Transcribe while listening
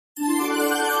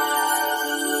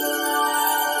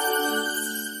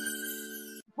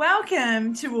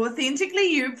Welcome to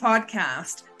Authentically You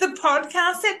podcast, the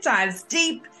podcast that dives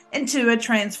deep into a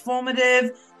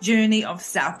transformative journey of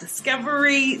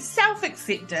self-discovery,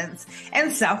 self-acceptance,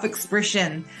 and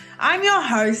self-expression. I'm your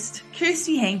host,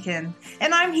 Kirsty Hankin,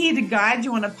 and I'm here to guide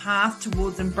you on a path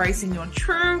towards embracing your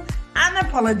true,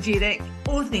 unapologetic,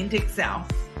 authentic self.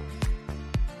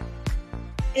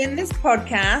 In this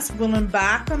podcast, we'll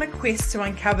embark on a quest to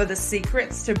uncover the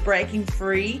secrets to breaking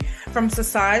free from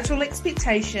societal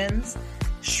expectations,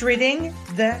 shredding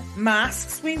the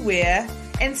masks we wear,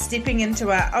 and stepping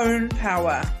into our own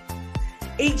power.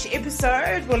 Each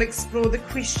episode will explore the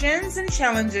questions and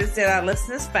challenges that our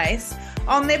listeners face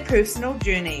on their personal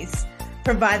journeys,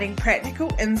 providing practical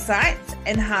insights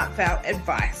and heartfelt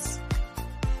advice.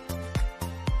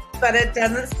 But it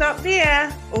doesn't stop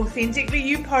there. Authentically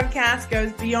You podcast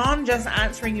goes beyond just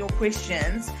answering your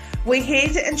questions. We're here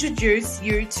to introduce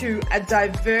you to a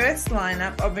diverse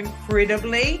lineup of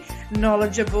incredibly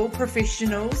knowledgeable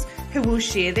professionals who will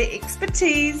share their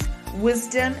expertise,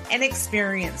 wisdom, and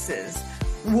experiences.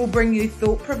 We'll bring you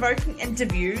thought-provoking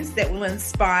interviews that will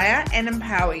inspire and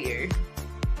empower you.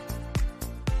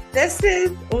 This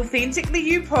is Authentically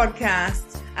You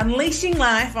podcast, unleashing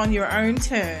life on your own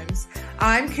terms.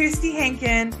 I'm Kirsty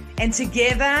Hankin, and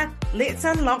together, let's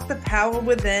unlock the power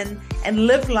within and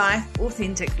live life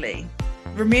authentically.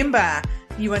 Remember,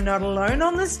 you are not alone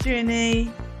on this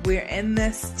journey. We're in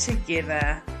this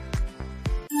together.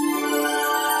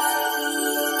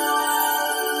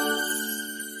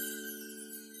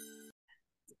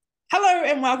 Hello,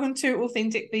 and welcome to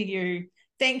Authentically You.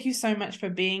 Thank you so much for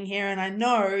being here, and I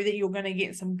know that you're going to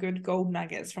get some good gold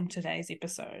nuggets from today's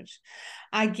episode.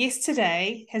 Our guest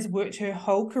today has worked her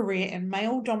whole career in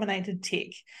male-dominated tech,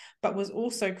 but was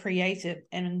also creative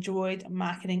and enjoyed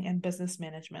marketing and business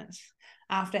management.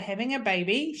 After having a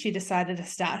baby, she decided to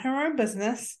start her own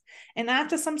business, and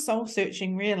after some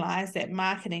soul-searching, realized that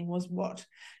marketing was what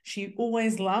she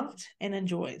always loved and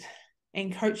enjoyed,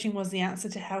 and coaching was the answer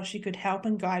to how she could help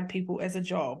and guide people as a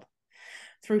job.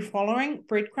 Through following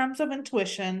breadcrumbs of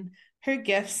intuition, her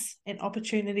gifts, and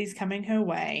opportunities coming her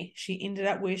way, she ended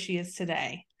up where she is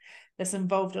today. This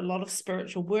involved a lot of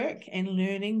spiritual work and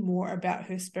learning more about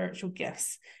her spiritual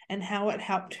gifts and how it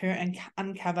helped her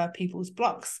uncover people's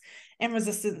blocks and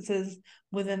resistances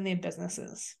within their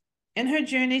businesses. In her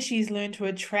journey, she's learned to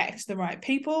attract the right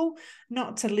people,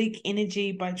 not to leak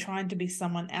energy by trying to be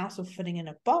someone else or fitting in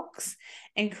a box,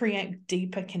 and create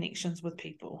deeper connections with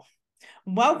people.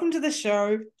 Welcome to the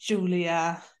show,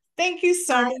 Julia. Thank you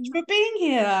so much for being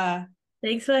here.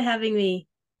 Thanks for having me.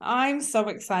 I'm so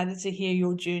excited to hear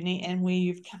your journey and where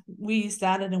you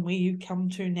started and where you've come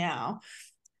to now.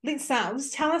 Let's start.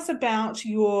 Just tell us about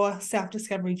your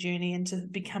self-discovery journey into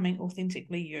becoming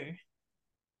authentically you.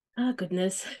 Oh,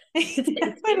 goodness.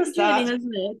 It's been a journey,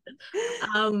 hasn't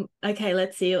it? Okay,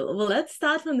 let's see. Well, let's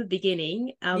start from the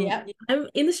beginning. I'm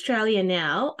in Australia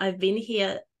now. I've been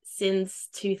here since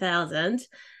 2000.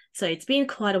 So it's been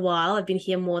quite a while. I've been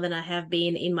here more than I have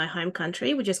been in my home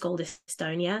country, which is called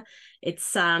Estonia.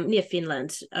 It's near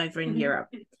Finland over in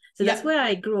Europe. So that's where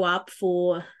I grew up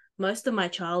for most of my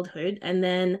childhood. And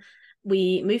then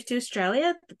we moved to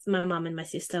Australia. My mum and my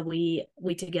sister, we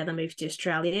together moved to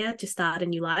Australia to start a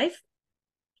new life.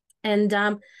 And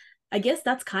I guess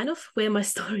that's kind of where my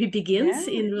story begins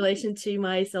in relation to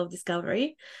my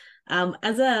self-discovery.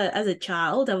 As a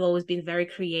child, I've always been very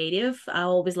creative. I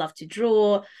always loved to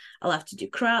draw. I love to do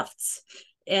crafts.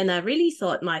 And I really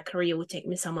thought my career would take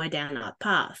me somewhere down that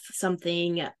path,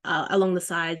 something along the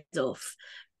sides of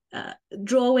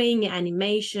drawing,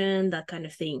 animation, that kind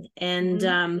of thing. And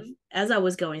as I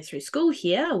was going through school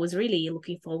here, I was really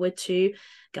looking forward to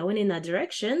going in that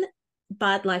direction.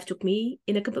 But life took me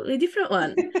in a completely different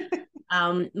one.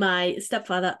 My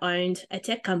stepfather owned a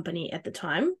tech company at the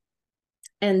time.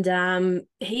 And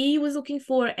he was looking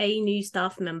for a new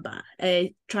staff member,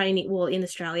 a trainee. Well, in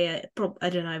Australia, I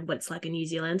don't know what it's like in New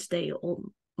Zealand. They all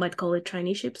might call it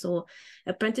traineeships or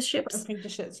apprenticeships.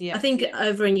 Yeah. I think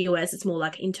over in the US, it's more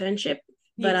like internship.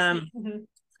 But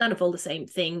kind of all the same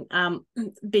thing.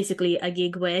 Basically a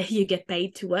gig where you get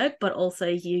paid to work, but also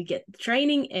you get the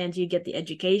training and you get the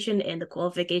education and the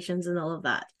qualifications and all of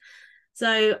that.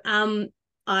 So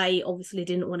I obviously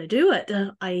didn't want to do it.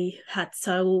 I had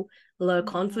so low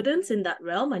confidence in that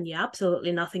realm. I knew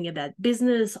absolutely nothing about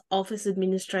business, office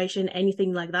administration,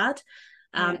 anything like that.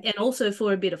 And also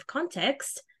for a bit of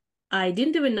context, I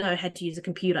didn't even know how to use a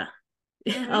computer.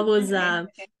 I was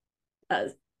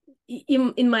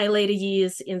in my later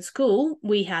years in school,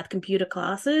 we had computer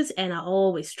classes and I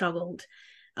always struggled.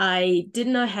 I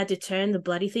didn't know how to turn the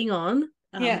bloody thing on.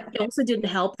 It also didn't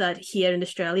help that here in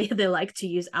Australia, they like to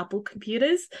use Apple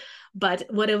computers, but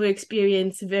whatever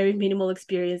experience, very minimal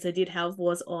experience I did have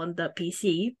was on the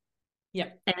PC. Yeah.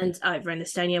 And over in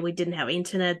Estonia, we didn't have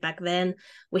internet back then.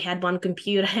 We had one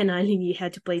computer and I only knew how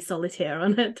to play solitaire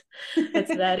on it.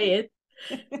 That's about it.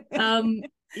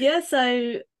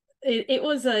 So it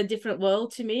was a different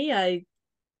world to me. I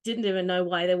didn't even know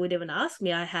why they would even ask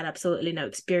me. I had absolutely no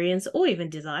experience or even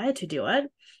desire to do it.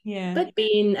 Yeah. But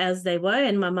being as they were,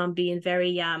 and my mum being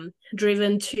very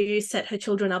driven to set her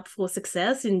children up for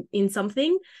success in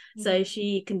something, so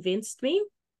she convinced me.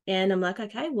 And I'm like,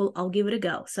 okay, well, I'll give it a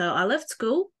go. So I left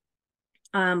school.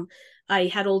 I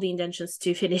had all the intentions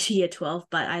to finish year 12,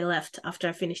 but I left after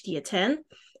I finished year 10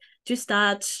 to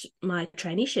start my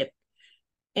traineeship.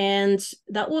 And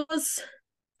that was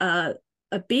a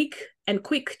big and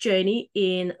quick journey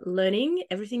in learning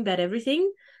everything about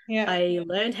everything. Yeah. I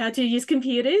learned how to use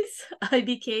computers. I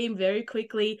became very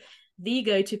quickly the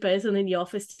go-to person in the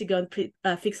office to go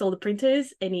and fix all the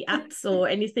printers, any apps or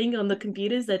anything on the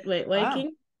computers that weren't working.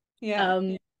 Wow.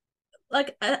 Yeah.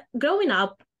 Growing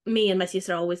up, me and my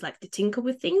sister always liked to tinker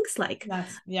with things like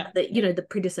the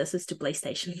predecessors to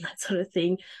PlayStation, that sort of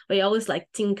thing. We always like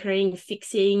tinkering,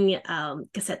 fixing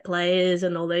cassette players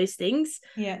and all those things.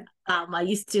 Yeah. I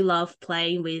used to love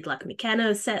playing with like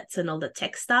Meccano sets and all the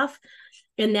tech stuff.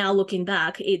 And now looking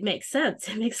back, it makes sense.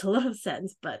 It makes a lot of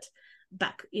sense. But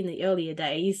back in the earlier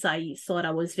days, I thought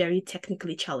I was very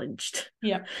technically challenged.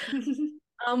 Yeah.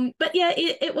 But yeah,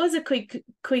 it was a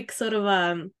quick sort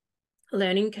of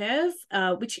learning curve,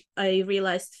 which I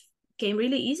realized came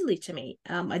really easily to me.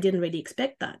 I didn't really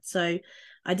expect that. So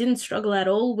I didn't struggle at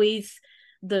all with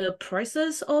the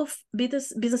process of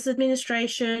business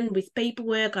administration, with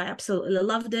paperwork. I absolutely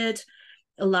loved it.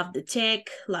 I loved the tech,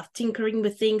 loved tinkering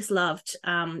with things, loved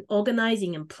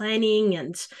organizing and planning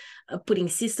and putting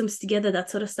systems together, that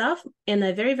sort of stuff. And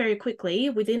I very, very quickly,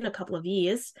 within a couple of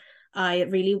years, I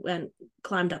really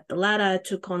climbed up the ladder,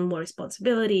 took on more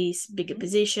responsibilities, bigger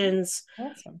positions.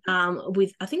 Awesome.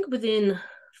 I think within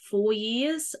 4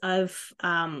 years, I've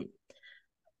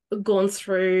gone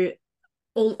through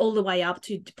all the way up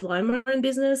to diploma in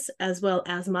business as well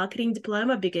as marketing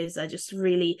diploma, because I just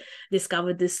really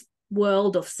discovered this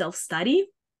world of self-study.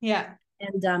 Yeah.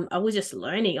 And I was just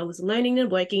learning. I was learning and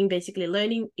working, basically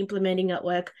learning, implementing at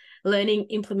work, learning,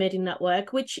 implementing at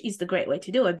work, which is the great way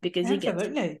to do it because you get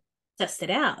to test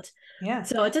it out. Yeah.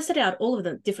 So I tested out all of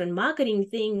the different marketing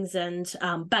things. And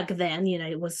back then,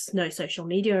 it was no social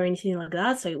media or anything like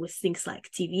that. So it was things like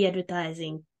TV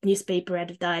advertising, newspaper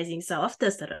advertising. So I've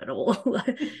tested it all.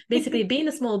 Basically, being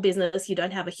a small business, you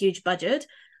don't have a huge budget.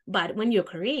 But when you're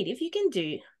creative, you can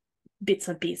do bits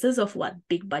and pieces of what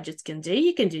big budgets can do.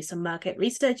 You can do some market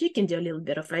research. You can do a little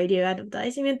bit of radio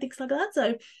advertising and things like that.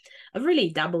 So I've really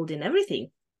dabbled in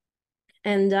everything.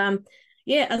 And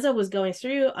as I was going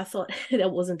through, I thought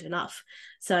that wasn't enough.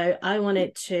 So I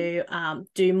wanted to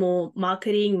do more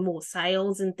marketing, more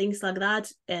sales and things like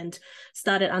that, and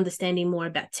started understanding more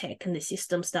about tech and the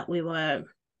systems that we were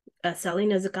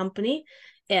selling as a company.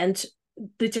 And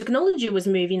the technology was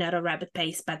moving at a rapid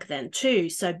pace back then too.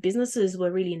 So businesses were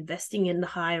really investing in the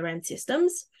higher end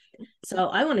systems. So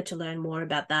I wanted to learn more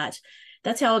about that.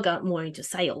 That's how I got more into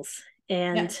sales.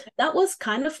 And that was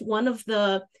kind of one of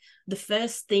the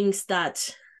first things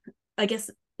that I guess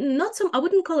I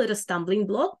wouldn't call it a stumbling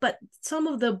block, but some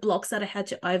of the blocks that I had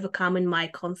to overcome in my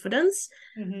confidence,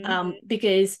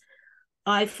 because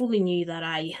I fully knew that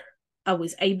I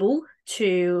was able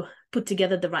to put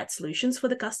together the right solutions for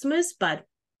the customers. But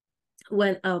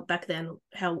when back then,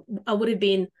 how I would have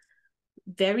been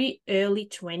very early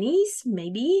 20s,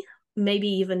 maybe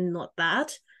even not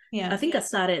that. I think I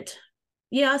started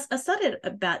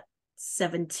about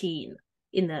 17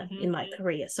 in my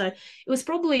career. So it was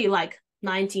probably like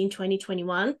 19, 20,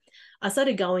 21. I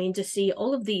started going to see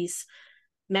all of these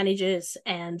managers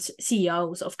and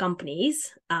CEOs of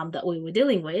companies that we were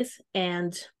dealing with,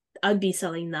 and I'd be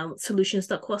selling them solutions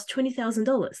that cost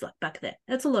 $20,000 like back then.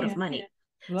 That's a lot of money.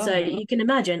 So you can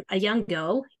imagine a young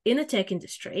girl in a tech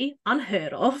industry,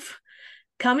 unheard of,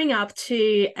 coming up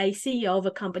to a CEO of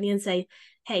a company and say,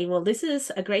 hey, well, this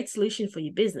is a great solution for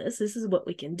your business. This is what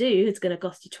we can do. It's going to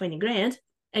cost you 20 grand.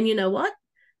 And you know what?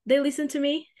 They listened to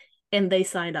me and they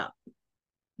signed up.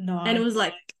 Nice. And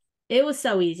it was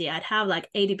so easy. I'd have like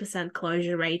 80%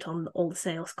 closure rate on all the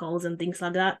sales calls and things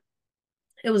like that.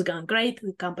 It was going great.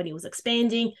 The company was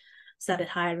expanding, started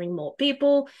hiring more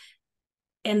people.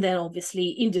 And then obviously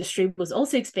industry was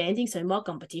also expanding, so more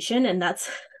competition. And that's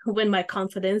when my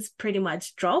confidence pretty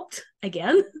much dropped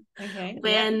again. Okay.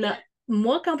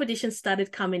 more competition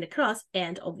started coming across,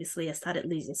 and obviously I started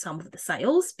losing some of the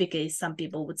sales because some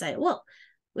people would say, well,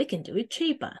 we can do it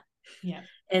cheaper. Yeah.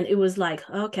 And it was like,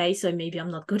 okay, so maybe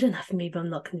I'm not good enough, maybe I'm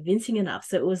not convincing enough.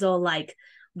 So it was all like,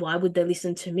 why would they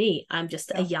listen to me? I'm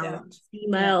just a young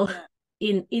female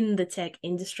in the tech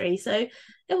industry. So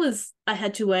I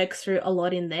had to work through a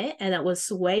lot in there, and that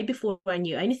was way before I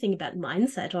knew anything about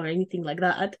mindset or anything like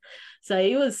that. So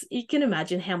you can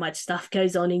imagine how much stuff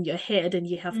goes on in your head, and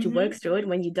you have to work through it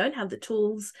when you don't have the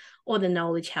tools or the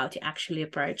knowledge how to actually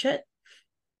approach it.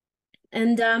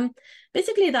 And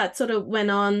basically that sort of went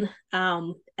on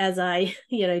as I,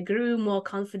 grew more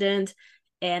confident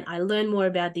and I learned more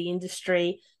about the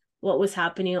industry. What was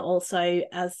happening also,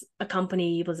 as a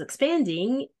company was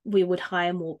expanding, we would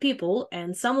hire more people,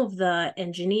 and some of the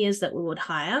engineers that we would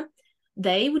hire,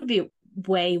 they would be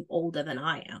way older than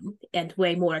I am and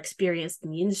way more experienced in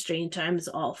the industry in terms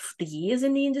of the years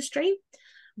in the industry.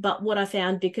 But what I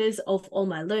found, because of all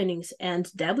my learnings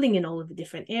and dabbling in all of the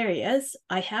different areas,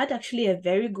 I had actually a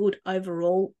very good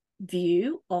overall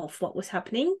view of what was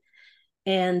happening.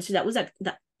 And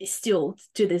that is still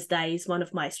to this day is one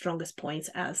of my strongest points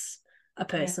as a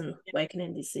person working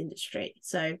in this industry.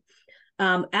 So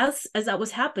as that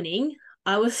was happening,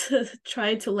 I was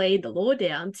trying to lay the law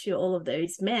down to all of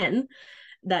those men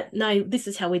that, no, this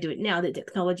is how we do it now. The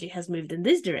technology has moved in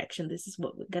this direction. This is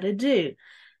what we're going to do.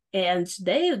 And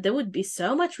there would be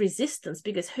so much resistance,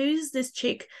 because who's this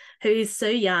chick who is so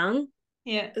young,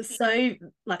 so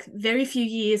like very few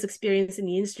years experience in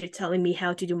the industry, telling me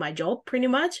how to do my job, pretty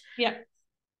much.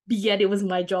 Yet it was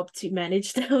my job to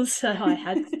manage them, so I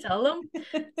had to tell them.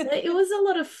 So it was a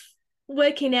lot of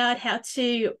working out how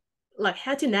to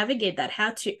navigate that,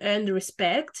 how to earn the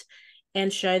respect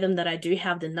and show them that I do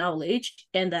have the knowledge,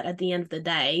 and that at the end of the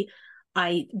day,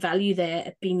 I value their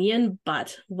opinion,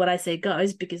 but what I say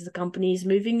goes, because the company is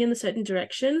moving in a certain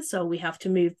direction. So we have to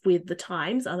move with the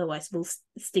times, otherwise we'll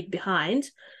stick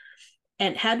behind.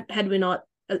 And had we not,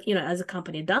 as a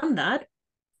company done that,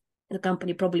 the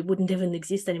company probably wouldn't even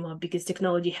exist anymore, because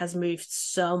technology has moved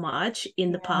so much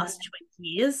in the past 20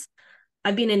 years.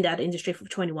 I've been in that industry for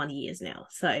 21 years now.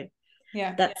 So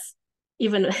that's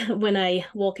even when I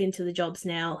walk into the jobs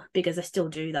now, because I still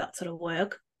do that sort of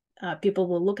work, people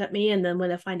will look at me, and then when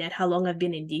they find out how long I've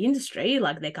been in the industry,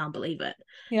 like, they can't believe it.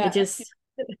 It just,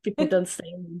 people don't stay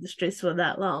in the industry for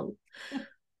that long.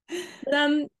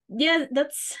 But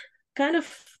that's kind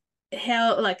of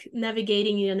how, like,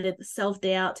 navigating, the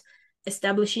self-doubt,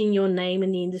 establishing your name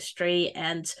in the industry,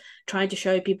 and trying to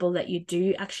show people that you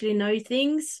do actually know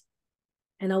things.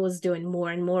 And I was doing more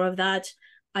and more of that.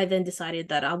 I then decided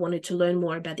that I wanted to learn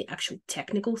more about the actual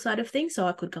technical side of things, so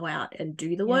I could go out and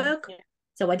do the work.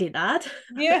 So I did that.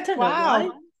 I don't know why,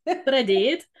 but I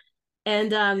did.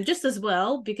 And just as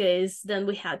well, because then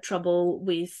we had trouble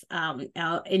with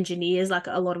our engineers, like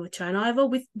a lot of a turnover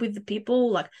with the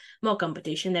people, like more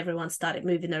competition. Everyone started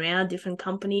moving around different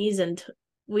companies, and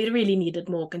we really needed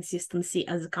more consistency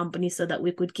as a company so that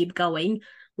we could keep going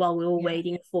while we were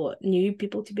waiting for new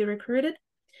people to be recruited.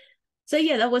 So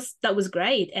that was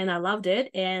great, and I loved it,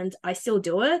 and I still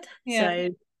do it. So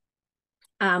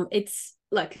it's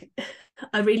like,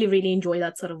 I really, really enjoy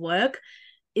that sort of work.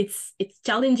 It's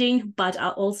challenging, but I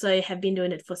also have been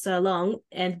doing it for so long,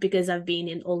 and because I've been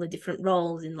in all the different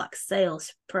roles in, like,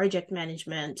 sales, project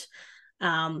management.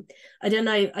 I don't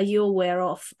know, are you aware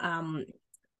of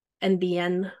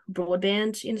NBN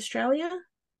broadband in Australia?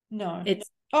 No. It's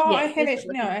I have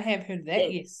actually, no, I have heard of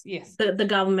that. Yes. The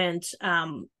government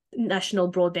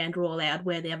national broadband rollout,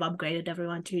 where they have upgraded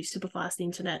everyone to super fast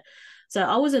internet. So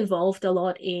I was involved a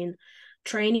lot in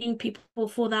training people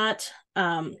for that,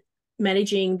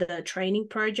 managing the training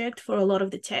project for a lot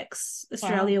of the techs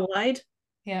Australia-wide.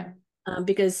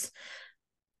 Because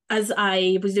as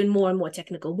I was doing more and more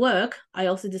technical work, I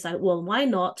also decided, well, why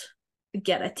not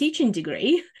get a teaching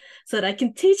degree so that I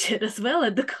can teach it as well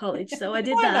at the college? So I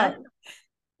did that.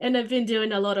 And I've been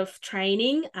doing a lot of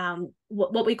training,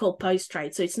 what we call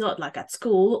post-trade. So it's not like at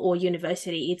school or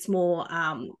university. It's more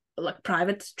like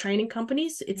private training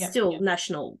companies. It's still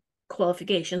national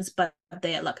qualifications, but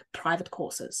they're like private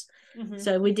courses.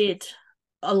 So we did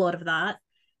a lot of that.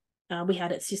 We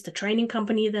had a sister training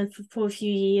company then for a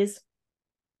few years.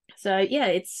 So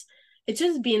it's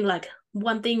just been like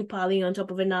one thing piling on top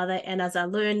of another. And as I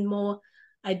learned more,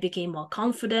 I became more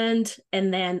confident,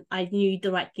 and then I knew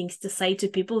the right things to say to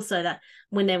people, so that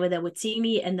whenever they would see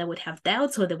me and they would have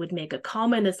doubts, or they would make a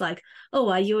comment, it's like, oh,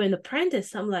 are you an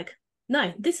apprentice? I'm like,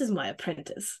 no, this is my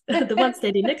apprentice, the one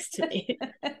standing next to me.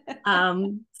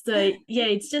 So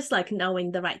it's just like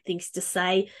knowing the right things to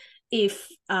say. If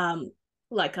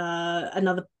like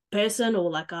another person,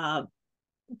 or like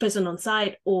person on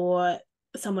site or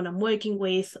someone I'm working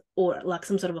with or like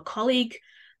some sort of a colleague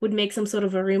would make some sort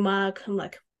of a remark, I'm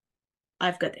like,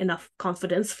 I've got enough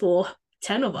confidence for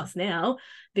 10 of us now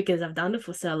because I've done it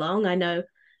for so long. I know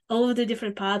all of the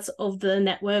different parts of the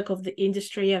network, of the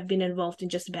industry. I've been involved in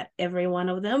just about every one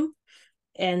of them.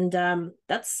 And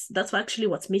that's actually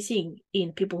what's missing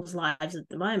in people's lives at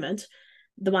the moment,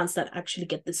 the ones that actually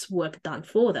get this work done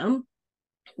for them,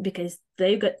 because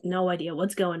they've got no idea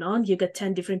what's going on. You got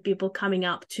 10 different people coming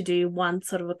up to do one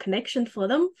sort of a connection for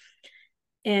them,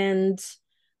 and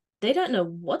they don't know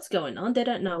what's going on. They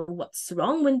don't know what's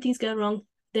wrong when things go wrong.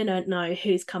 They don't know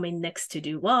who's coming next to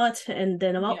do what. And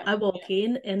then I walk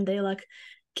in and they're like,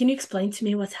 can you explain to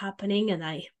me what's happening? And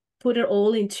I put it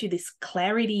all into this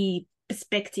clarity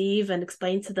perspective and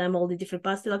explain to them all the different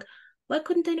parts. They're like, why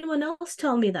couldn't anyone else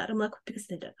tell me that? I'm like, because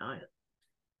they don't know.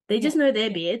 They just know their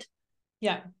bit.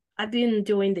 Yeah. I've been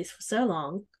doing this for so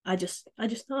long. I just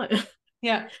know.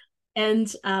 Yeah. And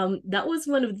that was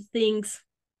one of the things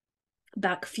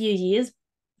back a few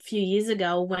years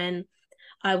ago when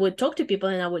I would talk to people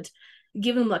and I would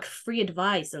give them like free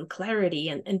advice and clarity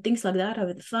and things like that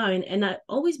over the phone. And I'd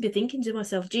always be thinking to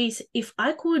myself, geez, if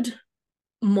I could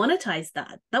monetize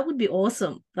that, that would be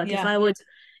awesome. Like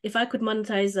if I could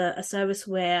monetize a service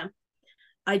where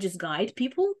I just guide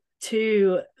people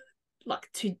to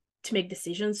make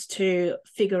decisions, to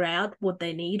figure out what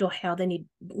they need or how they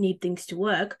need things to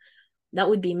work, that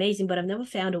would be amazing. But I've never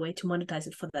found a way to monetize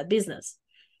it for that business.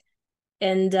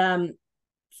 And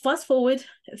fast forward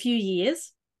a few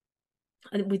years,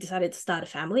 and we decided to start a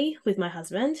family with my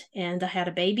husband, and I had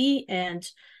a baby, and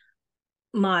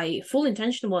my full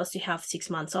intention was to have 6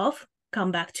 months off,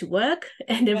 come back to work,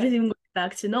 and everything went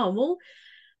back to normal.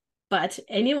 But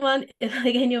anyone,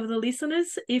 like any of the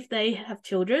listeners, if they have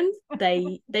children,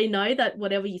 they know that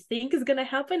whatever you think is going to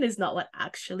happen is not what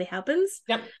actually happens.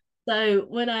 Yep. So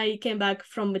when I came back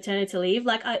from maternity leave,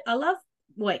 like I love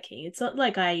working. It's not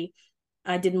like I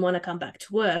didn't want to come back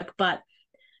to work, but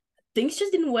things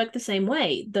just didn't work the same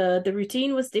way. The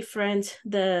routine was different.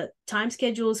 The time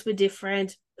schedules were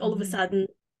different. All of a sudden,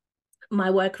 my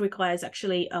work requires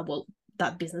actually,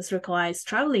 that business requires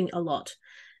traveling a lot.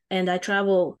 And I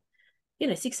travel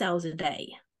 6 hours a day.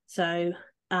 So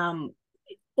all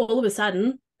of a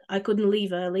sudden, I couldn't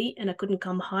leave early and I couldn't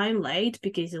come home late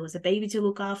because there was a baby to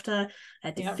look after. I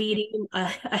had to feed him.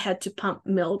 I had to pump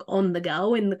milk on the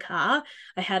go in the car.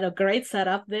 I had a great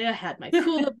setup there. I had my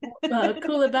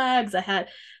cooler bags. I had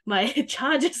my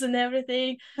chargers and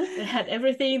everything. I had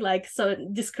everything like so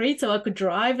discreet so I could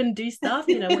drive and do stuff.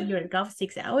 When you're in a car for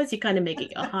 6 hours, you kind of make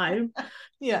it your home.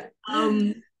 Yeah.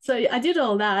 So I did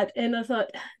all that and I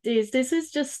thought, this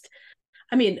is just,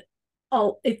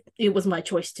 it was my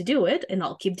choice to do it and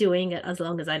I'll keep doing it as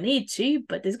long as I need to,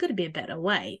 but there's got to be a better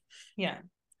way. Yeah.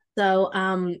 So,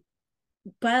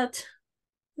 but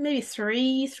maybe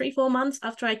 4 months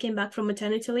after I came back from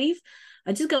maternity leave,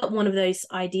 I just got one of those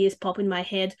ideas pop in my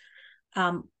head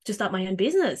to start my own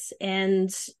business.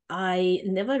 And I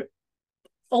never,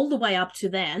 all the way up to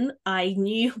then, I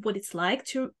knew what it's like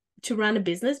to run a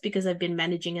business because I've been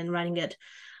managing and running it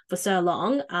for so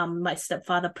long. My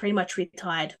stepfather pretty much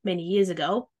retired many years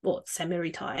ago, or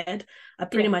semi-retired. I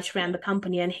pretty much ran the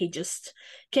company and he just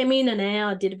came in and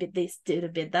out, did a bit this, did a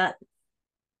bit that.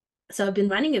 So I've been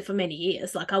running it for many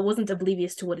years. Like I wasn't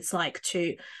oblivious to what it's like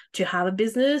to have a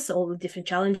business, all the different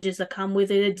challenges that come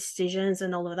with it, decisions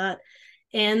and all of that.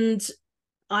 And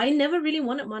I never really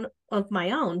wanted one of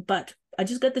my own, but I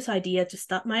just got this idea to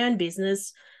start my own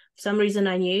business. For some reason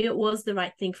I knew it was the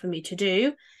right thing for me to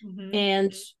do.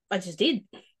 And I just did.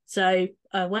 So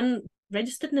I went,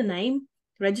 registered the name,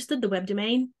 registered the web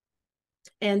domain.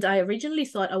 And I originally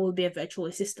thought I would be a virtual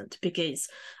assistant because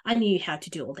I knew how to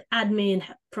do all the admin,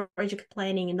 project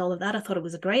planning and all of that. I thought it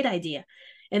was a great idea.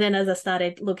 And then as I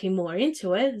started looking more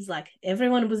into it, it's like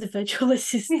everyone was a virtual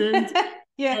assistant.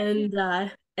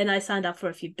 And I signed up for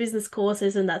a few business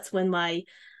courses, and that's when my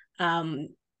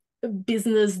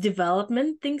business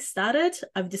development thing started.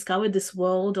 I've discovered this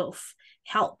world of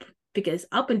help because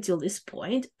up until this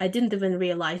point, I didn't even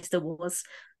realize there was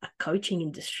a coaching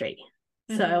industry.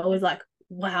 So I was like,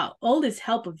 wow, all this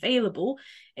help available.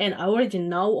 And I already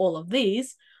know all of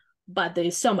these, but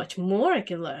there's so much more I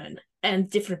can learn and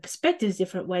different perspectives,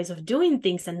 different ways of doing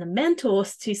things and the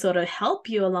mentors to sort of help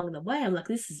you along the way. I'm like,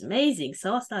 this is amazing.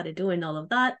 So I started doing all of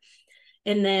that.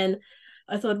 And then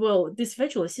I thought, well, this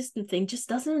virtual assistant thing just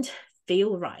doesn't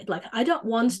feel right. Like I don't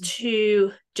want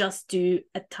to just do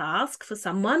a task for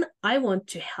someone. I want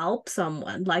to help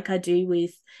someone like I do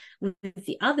with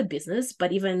the other business,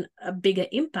 but even a bigger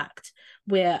impact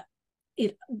where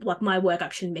like my work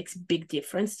actually makes a big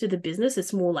difference to the business.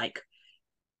 It's more like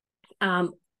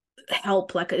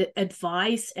help, like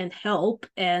advice and help,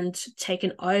 and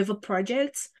taking over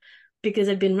projects, because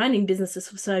I've been running businesses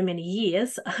for so many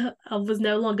years. I was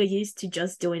no longer used to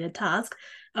just doing a task.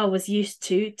 I was used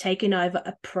to taking over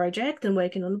a project and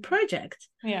working on a project.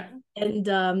 Yeah.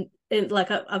 And like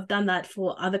I've done that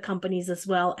for other companies as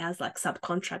well, as like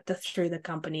subcontractor through the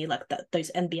company, like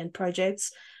those NBN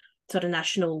projects, sort of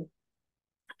national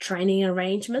training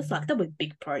arrangements, like that were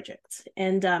big projects.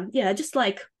 And yeah, I just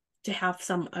like to have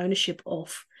some ownership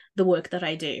of the work that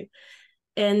I do.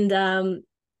 And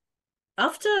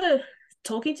after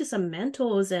talking to some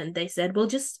mentors, and they said, well,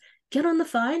 just get on the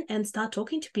phone and start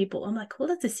talking to people. I'm like, well,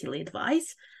 that's a silly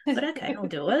advice, but okay, I'll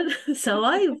do it. So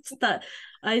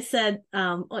I said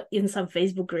in some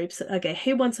Facebook groups, okay,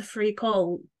 who wants a free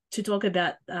call to talk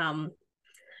about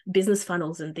business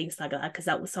funnels and things like that? Because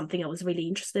that was something I was really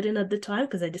interested in at the time,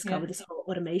 because I discovered this whole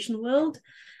automation world.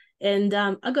 And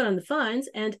I got on the phones,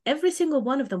 and every single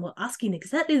one of them were asking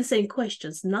exactly the same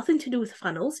questions, nothing to do with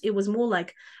funnels. It was more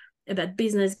like about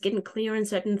business, getting clear on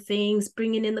certain things,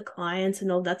 bringing in the clients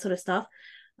and all that sort of stuff.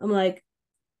 I'm like,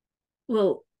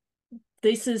 well,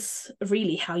 this is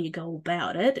really how you go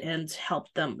about it, and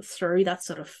help them through that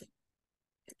sort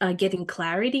of getting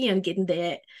clarity and getting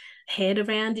their head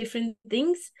around different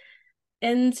things.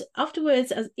 And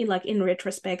afterwards, as in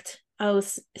retrospect, I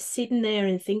was sitting there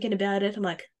and thinking about it. I'm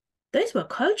like, those were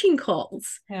coaching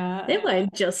calls. Yeah. They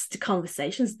weren't just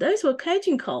conversations. Those were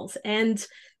coaching calls. And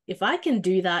if I can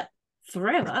do that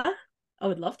forever, I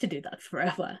would love to do that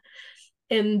forever.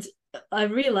 And I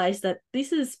realized that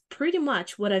this is pretty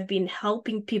much what I've been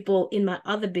helping people in my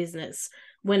other business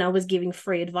when I was giving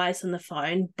free advice on the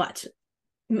phone, but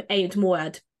aimed more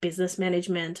at business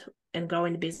management and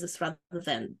growing the business rather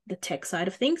than the tech side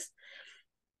of things.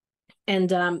 And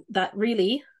that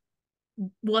really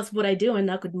was what I do,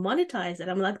 and I could monetize it.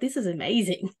 I'm like, this is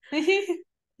amazing.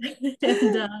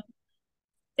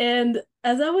 And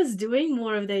as I was doing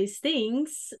more of those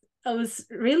things, I was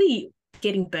really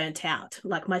getting burnt out.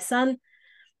 Like my son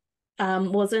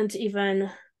wasn't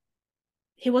even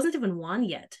one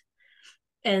yet.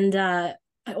 And I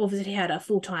obviously had a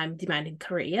full-time demanding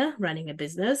career running a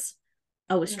business.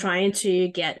 I was trying to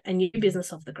get a new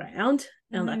business off the ground.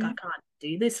 And like, I can't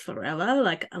do this forever.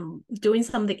 Like, I'm doing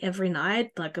something every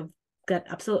night. Like, I've got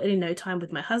absolutely no time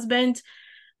with my husband.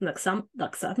 Like,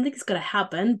 something's gonna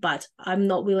happen, but I'm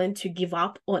not willing to give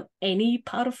up on any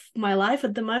part of my life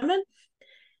at the moment.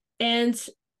 And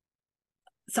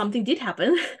something did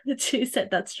happen to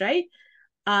set that straight.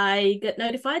 I got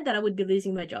notified that I would be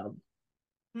losing my job.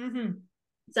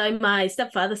 So my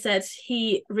stepfather said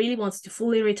he really wants to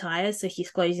fully retire, so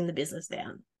he's closing the business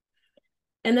down.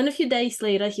 And then a few days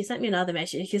later, he sent me another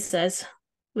message. He says,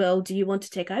 well, do you want to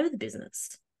take over the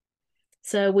business?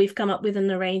 So we've come up with an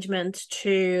arrangement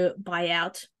to buy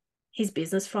out his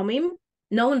business from him.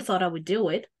 No one thought I would do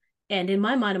it. And in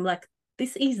my mind, I'm like,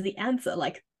 this is the answer.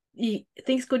 Like,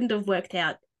 things couldn't have worked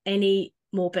out any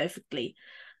more perfectly.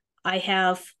 I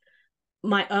have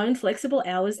my own flexible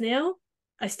hours now.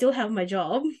 I still have my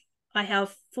job. I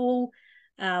have full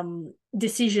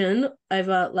decision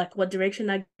over like what direction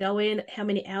I go in, how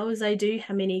many hours I do,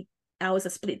 how many hours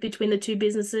are split between the two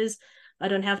businesses. I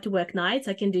don't have to work nights.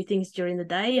 I can do things during the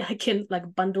day. I can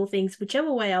like bundle things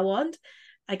whichever way I want.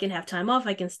 I can have time off.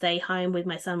 I can stay home with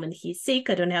my son when he's sick.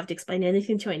 I don't have to explain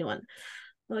anything to anyone.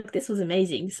 Like, this was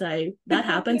amazing. So that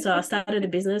happened. So I started a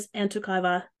business and took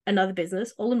over another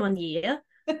business all in 1 year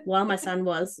while my son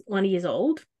was 1 year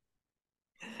old.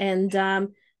 And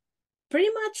pretty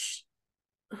much,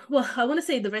 well, I want to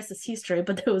say the rest is history,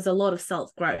 but there was a lot of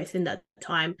self-growth in that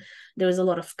time. There was a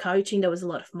lot of coaching. There was a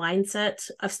lot of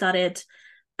mindset. I've started,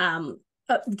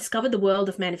 discovered the world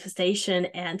of manifestation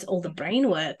and all the brain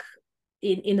work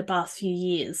in the past few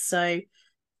years. So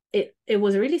it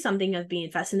was really something I've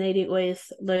been fascinated with,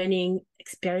 learning,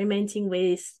 experimenting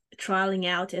with, trialing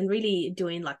out, and really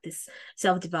doing like this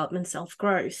self-development,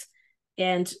 self-growth.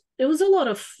 And there was a lot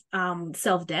of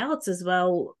self-doubts as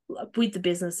well with the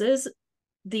businesses.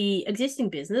 The existing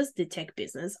business, the tech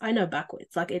business, I know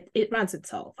backwards. Like, it runs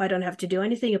itself. I don't have to do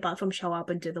anything apart from show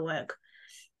up and do the work.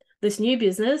 This new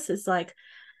business is like,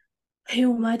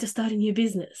 who am I to start a new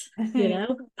business? You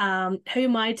know, who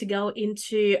am I to go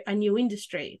into a new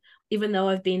industry? Even though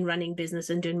I've been running business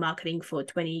and doing marketing for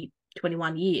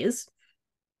 21 years,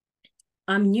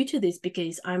 I'm new to this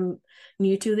because I'm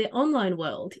new to the online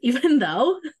world, even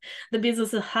though the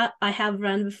business I have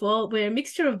run before were a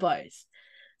mixture of both.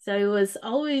 So it was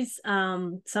always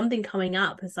something coming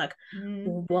up. It's like,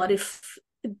 well, what if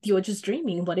you're just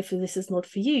dreaming. What if this is not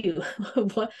for you?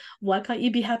 Why can't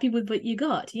you be happy with what you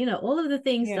got? All of the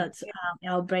things that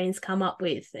our brains come up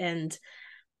with. And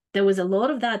there was a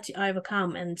lot of that to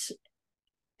overcome. And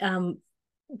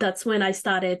that's when I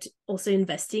started also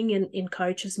investing in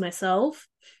coaches myself.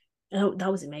 Oh,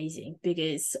 that was amazing,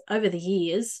 because over the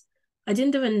years, I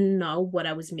didn't even know what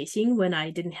I was missing when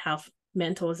I didn't have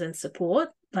mentors and support.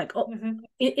 Like,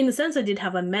 in the sense, I did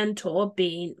have a mentor,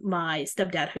 being my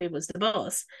stepdad, who was the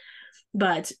boss,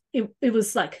 but it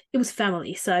was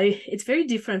family. So it's very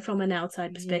different from an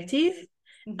outside perspective,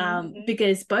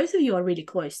 because both of you are really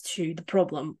close to the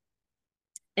problem.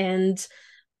 And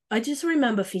I just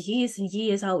remember for years and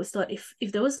years, I always thought if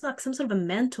there was like some sort of a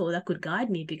mentor that could guide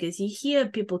me, because you hear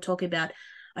people talk about,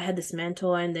 I had this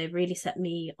mentor and they really set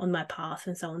me on my path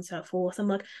and so on and so forth. I'm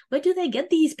like, where do they get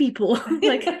these people?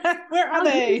 Like, where are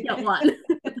they? Get one.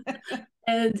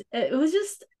 And it was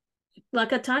just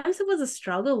like, at times it was a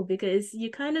struggle, because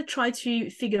you kind of try to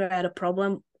figure out a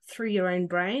problem through your own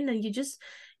brain, and you just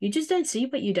don't see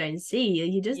what you don't see.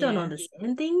 You just don't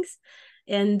understand things.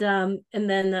 And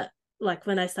then like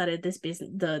when I started this business,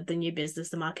 the new business,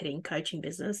 the marketing coaching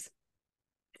business,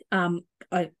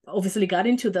 I obviously got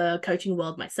into the coaching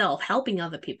world myself, helping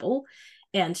other people,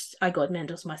 and I got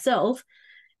mentors myself.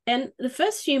 And the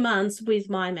first few months with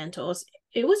my mentors,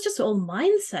 it was just all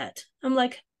mindset. I'm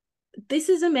like, this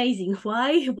is amazing.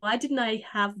 Why didn't I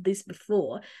have this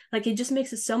before? Like, it just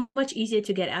makes it so much easier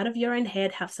to get out of your own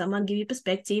head, have someone give you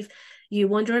perspective. You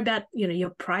wonder about,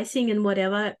 your pricing and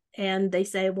whatever, and they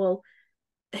say, well,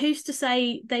 who's to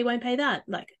say they won't pay that?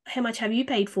 Like, how much have you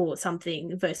paid for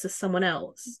something versus someone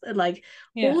else? Like,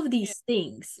 all of these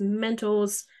things,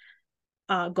 mentors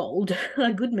are gold.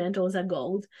 Like, good mentors are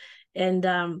gold. And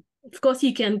of course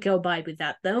you can go by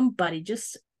without them, but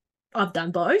I've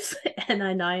done both, and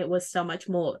I know it was so much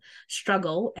more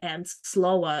struggle and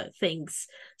slower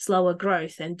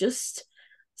growth, and just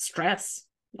stress.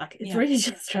 Like, it's really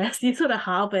just stress. You sort of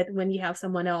harp it when you have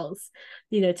someone else,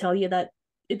 tell you that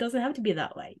it doesn't have to be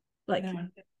that way. Like,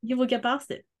 you will get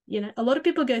past it. A lot of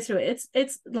people go through it.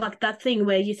 It's like that thing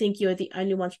where you think you're the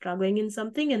only one struggling in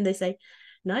something, and they say,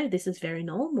 no, this is very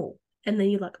normal. And then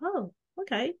you're like, oh,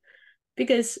 okay.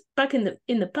 Because back in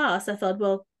the past, I thought,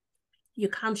 well, you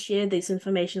can't share this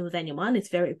information with anyone. It's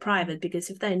very private, because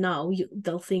if they know,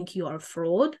 they'll think you are a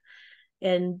fraud.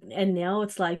 And now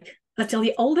it's like, I tell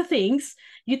you all the things.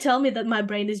 You tell me that my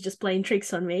brain is just playing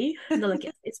tricks on me. And they're like,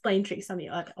 yes, it's playing tricks on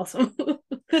me. Like, awesome.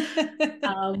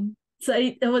 So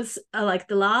it was like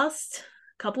the last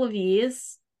couple of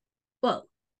years, well,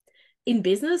 in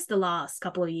business, the last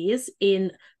couple of years,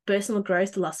 in personal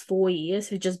growth, the last 4 years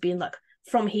have just been like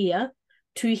from here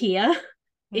to here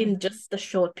in just a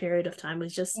short period of time. It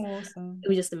was just awesome. It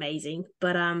was just amazing.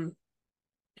 But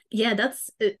that's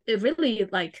it really,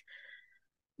 like,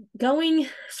 going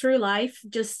through life,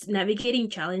 just navigating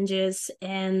challenges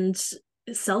and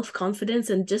self-confidence,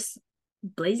 and just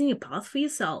blazing a path for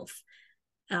yourself.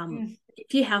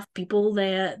 If you have people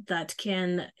there that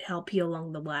can help you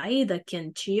along the way, that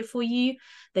can cheer for you,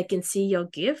 that can see your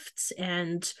gifts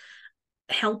and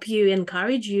help you,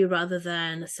 encourage you, rather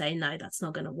than say, no, that's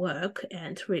not going to work,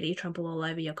 and really trample all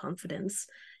over your confidence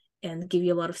and give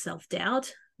you a lot of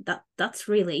self-doubt, that's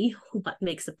really what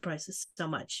makes the process so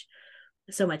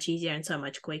much easier and so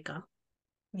much quicker.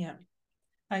 Yeah,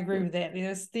 I agree with that.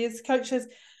 There's coaches,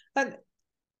 but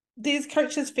there's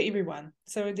coaches for everyone.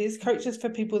 So there's coaches for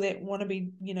people that want to be,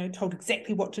 told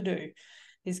exactly what to do.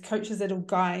 There's coaches that'll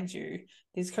guide you.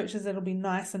 There's coaches that'll be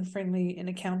nice and friendly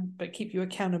and but keep you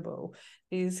accountable.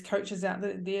 There's coaches out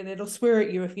there that'll swear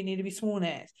at you if you need to be sworn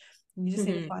at. And you just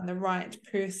need to find the right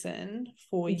person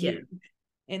for you.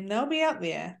 And they'll be out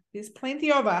there. There's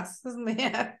plenty of us, isn't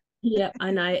there? Yeah, I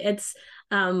know. It's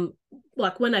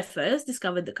like when I first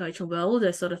discovered the coaching world, I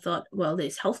sort of thought, well,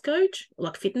 there's health coach,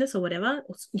 like fitness or whatever,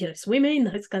 or, swimming,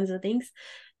 those kinds of things.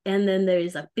 And then there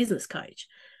is like business coach.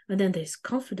 And then there's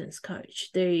confidence coach.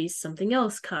 There is something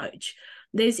else coach.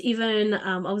 There's even,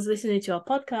 I was listening to a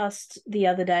podcast the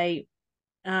other day.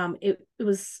 It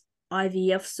was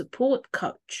IVF support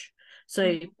coach.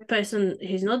 So person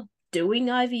who's not doing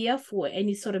IVF or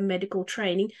any sort of medical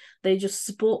training, they just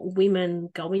support women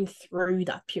going through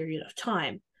that period of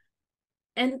time.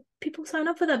 And people sign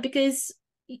up for that because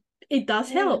it does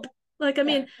help. Like, I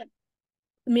mean,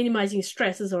 minimizing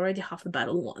stress is already half the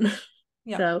battle won.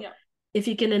 If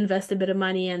you can invest a bit of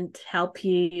money and help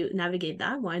you navigate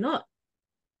that, why not?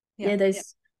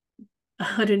 There's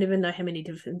I don't even know how many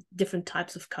different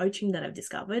types of coaching that I've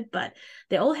discovered, but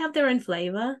they all have their own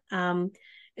flavor.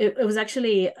 It was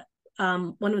actually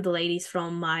one of the ladies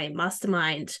from my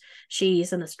mastermind. She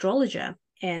is an astrologer,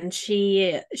 and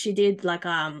she did like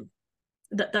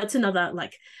that's another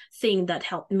like thing that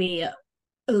helped me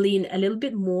lean a little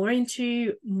bit more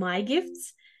into my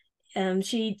gifts.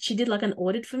 She did like an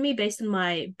audit for me based on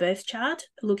my birth chart,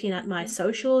 looking at my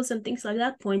socials and things like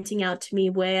that, pointing out to me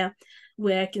where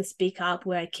I can speak up,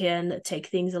 where I can take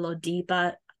things a lot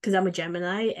deeper, because I'm a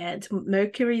Gemini and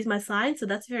Mercury is my sign, so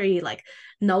that's very like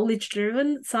knowledge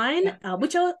driven sign,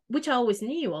 which I always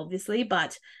knew obviously,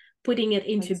 but putting it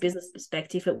into business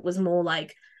perspective, it was more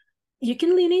like you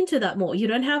can lean into that more. You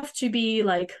don't have to be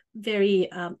like very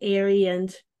airy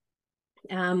and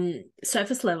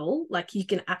surface level. Like you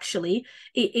can actually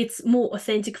it's more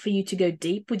authentic for you to go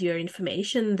deep with your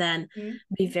information than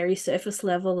be very surface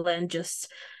level and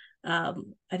just I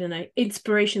don't know,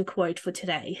 inspiration quote for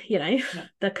today, you know,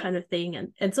 that kind of thing,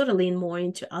 and sort of lean more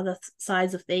into other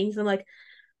sides of things. And like,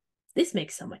 this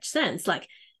makes so much sense. Like,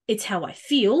 it's how I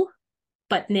feel,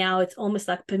 but now it's almost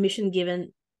like permission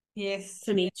given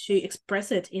for me to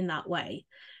express it in that way.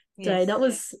 So that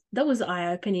was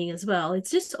eye-opening as well.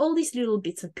 It's just all these little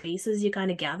bits and pieces you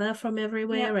kind of gather from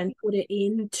everywhere and put it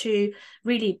into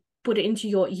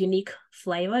your unique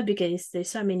flavor, because there's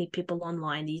so many people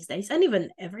online these days and even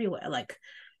everywhere. Like,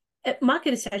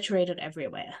 market is saturated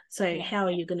everywhere. So how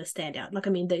are you going to stand out? Like,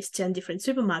 I mean, there's 10 different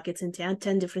supermarkets in town,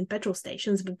 10 different petrol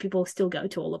stations, but people still go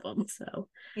to all of them. So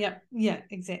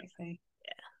exactly.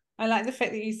 I like the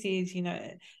fact that you said, you know,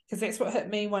 because that's what hit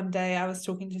me one day. I was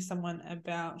talking to someone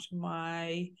about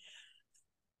my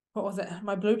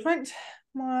blueprint,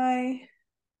 my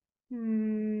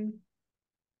human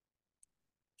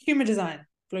design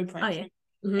blueprint. Oh yeah.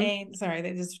 And sorry,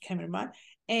 that just came to mind.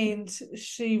 And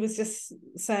she was just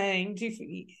saying,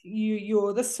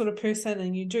 you're this sort of person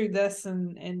and you do this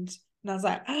and I was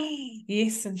like, oh,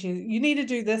 yes. And you need to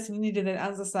do this and you need to do that. I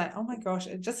was just like, oh my gosh,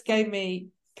 it just gave me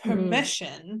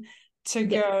permission to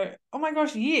go, oh my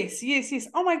gosh, yes.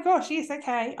 Oh my gosh, yes,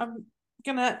 okay. I'm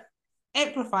gonna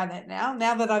amplify that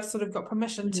now that I've sort of got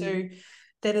permission to,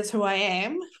 that is who I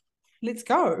am. Let's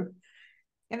go.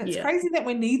 And it's crazy that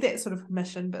we need that sort of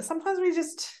permission, but sometimes we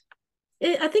just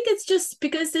I think it's just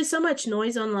because there's so much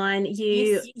noise online.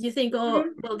 You think, oh,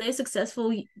 well, they're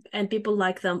successful and people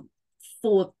like them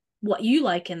for what you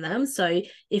like in them. So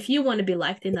if you want to be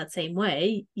liked in that same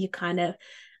way, you kind of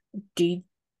do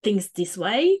things this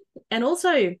way. And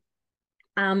also,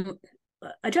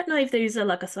 I don't know if there's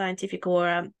like a scientific or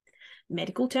a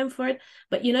medical term for it,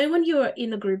 but you know, when you're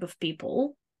in a group of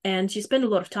people and you spend a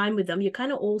lot of time with them, you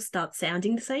kind of all start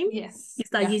sounding the same. You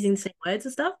start using the same words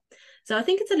and stuff. So I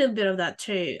think it's a little bit of that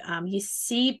too. You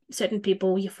see certain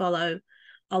people you follow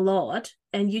a lot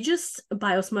and you just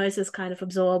by osmosis kind of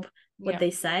absorb what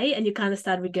they say, and you kind of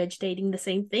start regurgitating the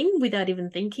same thing without even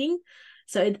thinking.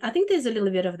 So I think there's a little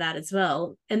bit of that as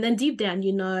well. And then deep down,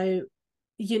 you know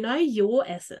your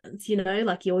essence, you know,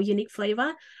 like your unique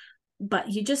flavor, but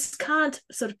you just can't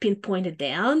sort of pinpoint it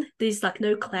down. There's like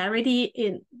no clarity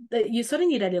in that. You sort of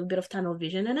need a little bit of tunnel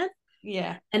vision in it.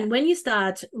 And when you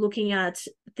start looking at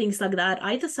things like that,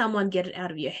 either someone get it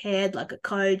out of your head, like a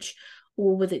coach,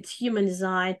 or whether it's human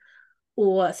design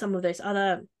or some of those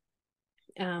other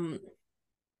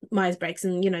Myers-Briggs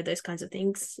and, you know, those kinds of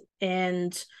things,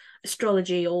 and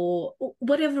astrology or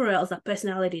whatever else, like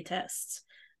personality tests.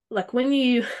 Like when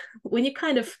you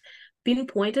kind of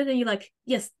pinpoint it and you're like,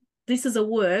 yes, this is a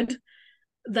word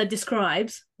that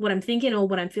describes what I'm thinking or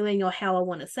what I'm feeling or how I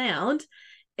want to sound.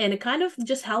 And it kind of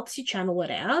just helps you channel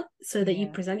it out so that you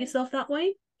present yourself that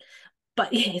way.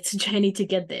 But yeah, it's a journey to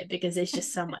get there because there's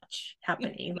just so much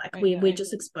happening. Like we're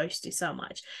just exposed to so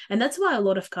much. And that's why a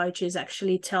lot of coaches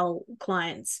actually tell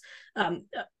clients,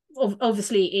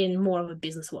 obviously in more of a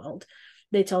business world,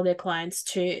 they tell their clients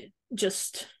to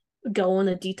just go on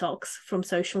a detox from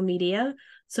social media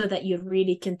so that you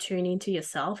really can tune into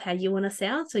yourself, how you want to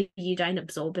sound, so you don't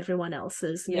absorb everyone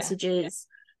else's messages,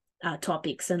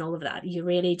 topics and all of that. You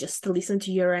really just listen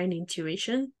to your own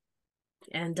intuition.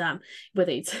 And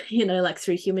whether it's, you know, like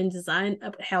through human design,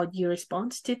 how you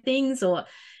respond to things, or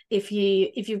if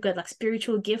you've got like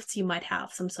spiritual gifts, you might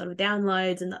have some sort of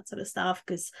downloads and that sort of stuff.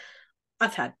 Because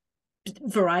I've had a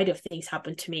variety of things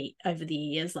happen to me over the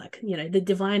years, like, you know, the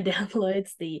divine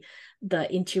downloads, the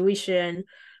intuition,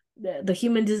 the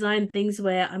human design things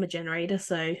where I'm a generator,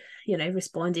 so, you know,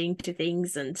 responding to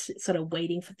things and sort of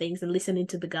waiting for things and listening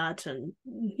to the gut and,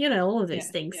 you know, all of those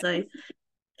things. So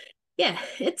yeah,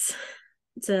 it's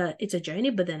a journey,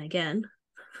 but then again,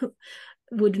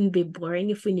 wouldn't be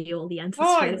boring if we knew all the answers.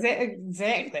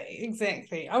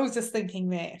 Exactly. I was just thinking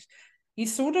that you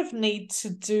sort of need to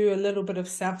do a little bit of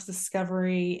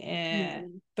self-discovery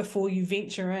before you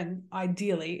venture in.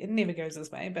 Ideally, it never goes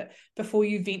this way, but before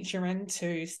you venture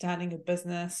into starting a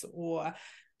business or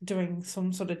doing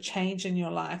some sort of change in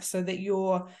your life, so that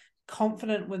you're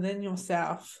confident within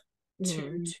yourself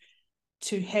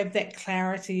to have that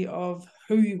clarity of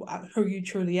who you are, who you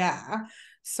truly are,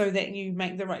 so that you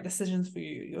make the right decisions for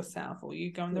yourself, or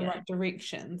you go in the right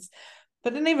directions.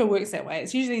 But it never works that way.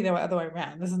 It's usually the other way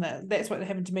around, isn't it? That's what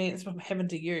happened to me. That's what happened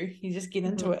to you. You just get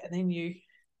into it, and then you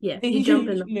jump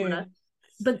in the water.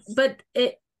 But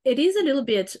it is a little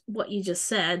bit what you just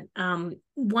said.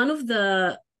 One of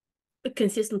the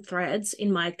consistent threads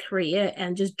in my career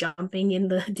and just jumping in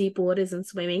the deep waters and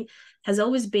swimming has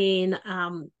always been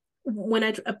when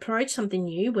I approach something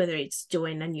new, whether it's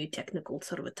doing a new technical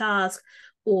sort of a task,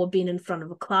 or being in front of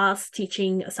a class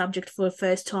teaching a subject for the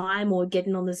first time, or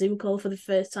getting on the Zoom call for the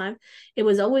first time, it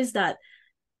was always that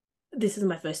this is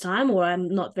my first time, or I'm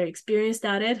not very experienced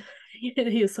at it.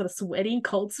 You're sort of sweating,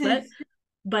 cold sweat,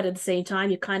 but at the same time,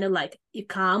 you're kind of like, you're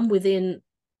calm within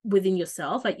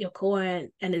yourself, like your core,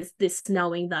 and it's this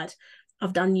knowing that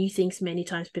I've done new things many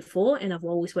times before, and I've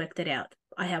always worked it out.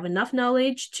 I have enough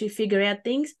knowledge to figure out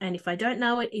things, and if I don't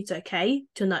know it, it's okay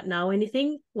to not know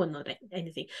anything. Well, not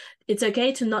anything. It's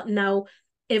okay to not know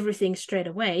everything straight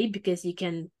away, because you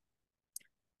can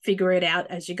figure it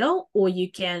out as you go, or you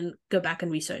can go back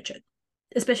and research it.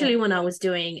 Especially when I was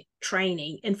doing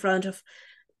training in front of,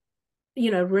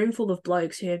 room full of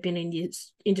blokes who have been in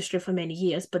this industry for many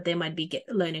years, but they might be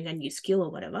learning a new skill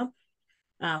or whatever.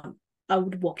 I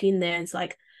would walk in there and it's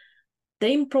like,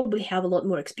 they probably have a lot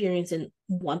more experience in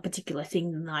one particular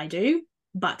thing than I do,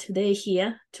 but they're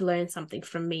here to learn something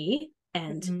from me.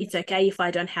 And it's okay if I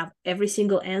don't have every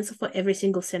single answer for every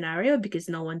single scenario, because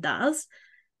no one does.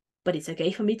 But it's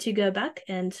okay for me to go back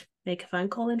and make a phone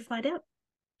call and find out,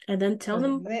 and then tell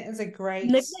them. That is a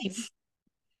great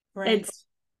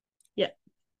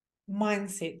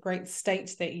mindset, great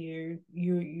state that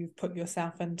you've put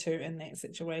yourself into in that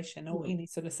situation, or any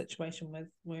sort of situation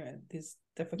where there's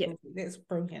difficulty. That's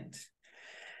brilliant.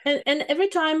 And every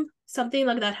time something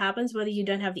like that happens, whether you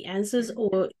don't have the answers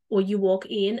or you walk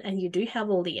in and you do have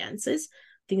all the answers,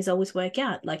 things always work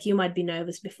out. Like, you might be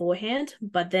nervous beforehand,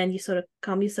 but then you sort of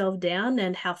calm yourself down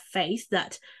and have faith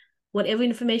that whatever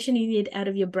information you need out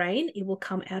of your brain, it will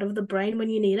come out of the brain when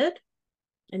you need it.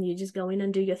 And you just go in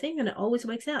and do your thing, and it always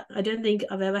works out. I don't think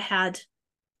I've ever had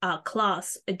a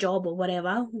class, a job or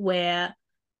whatever, where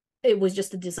it was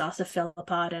just a disaster, fell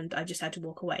apart, and I just had to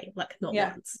walk away. Like, not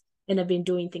once. And I've been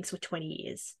doing things for 20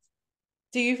 years.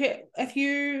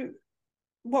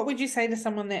 What would you say to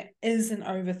someone that is an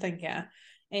overthinker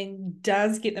and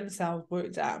does get themselves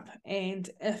worked up, and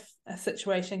if a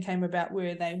situation came about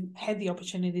where they had the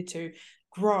opportunity to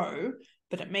grow,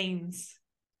 but it means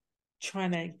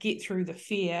trying to get through the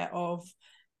fear of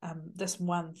this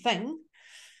one thing,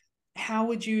 what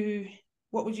would you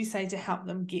say to help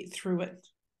them get through it,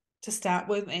 to start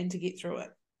with, and to get through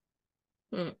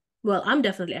it? Well, I'm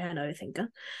definitely an overthinker.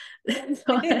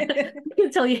 So I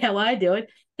can tell you how I do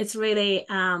it. It's really,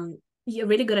 you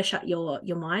really got to shut your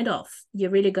mind off. You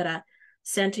really got to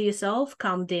center yourself,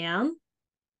 calm down,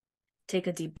 take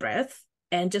a deep breath,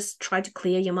 and just try to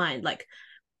clear your mind. Like,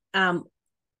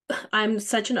 I'm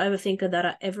such an overthinker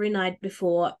that every night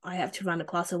before I have to run a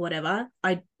class or whatever,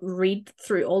 I read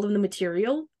through all of the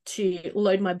material to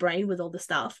load my brain with all the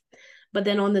stuff. But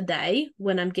then on the day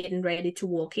when I'm getting ready to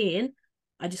walk in,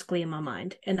 I just clear my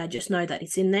mind, and I just know that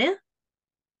it's in there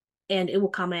and it will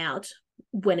come out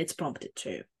when it's prompted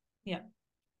to. Yeah.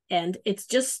 And it's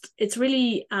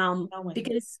really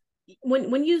because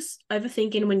when you're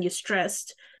overthinking, when you're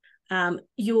stressed,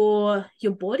 your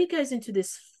body goes into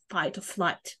this fight or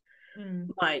flight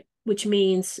mode, which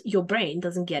means your brain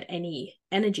doesn't get any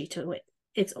energy to it.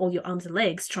 It's all your arms and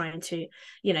legs trying to,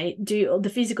 do all the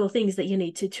physical things that you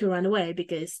need to run away,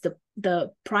 because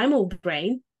the primal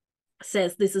brain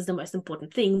says this is the most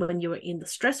important thing when you're in the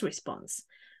stress response,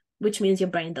 which means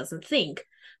your brain doesn't think.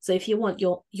 So if you want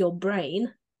your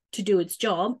brain to do its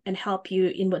job and help you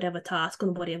in whatever task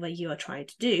or whatever you are trying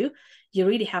to do, you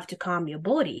really have to calm your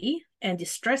body and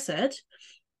distress it,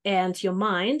 and your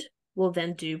mind will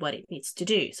then do what it needs to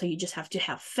do. So you just have to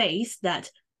have faith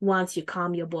that once you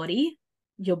calm your body,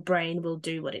 your brain will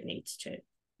do what it needs to.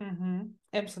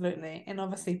 Absolutely. And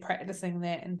obviously practicing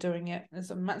that and doing it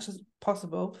as much as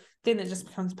possible, then it just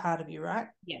becomes part of you, right?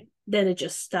 Yeah. Then it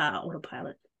just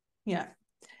autopilot. Yeah.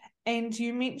 And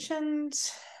you mentioned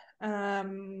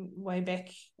way back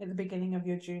at the beginning of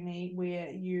your journey where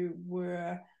you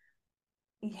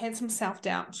had some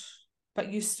self-doubt,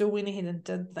 but you still went ahead and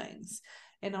did things.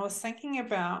 And I was thinking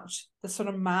about the sort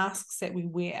of masks that we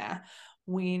wear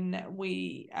when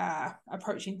we are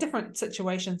approaching different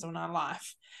situations in our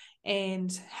life,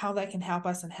 and how they can help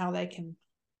us and how they can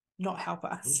not help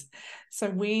us. So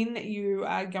when you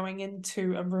are going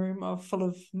into a room full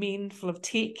of men, full of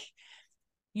tech,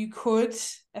 you could,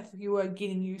 if you were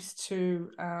getting used to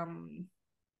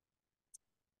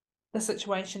the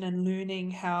situation and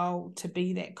learning how to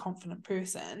be that confident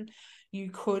person, you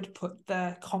could put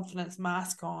the confidence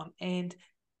mask on and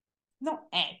not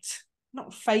act,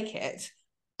 not fake it,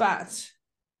 but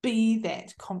be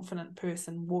that confident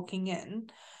person walking in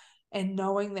and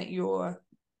knowing that you're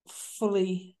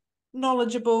fully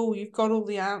knowledgeable, you've got all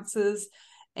the answers,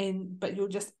 but you're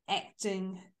just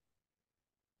acting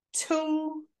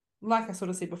till, like I sort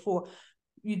of said before,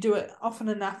 you do it often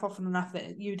enough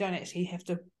that you don't actually have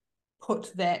to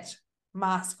put that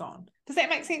mask on. Does that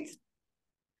make sense?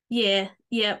 Yeah,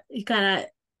 you kind of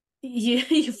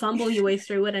you fumble your way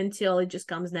through it until it just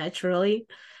comes naturally.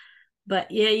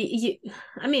 But yeah,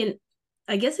 I mean,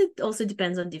 I guess it also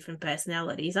depends on different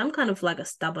personalities. I'm kind of like a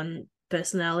stubborn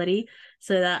personality,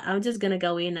 so that I'm just gonna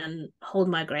go in and hold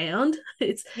my ground.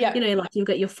 It's like you've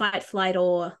got your fight, flight,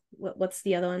 or what's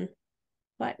the other one?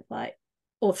 Fight, flight,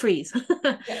 or freeze.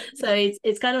 So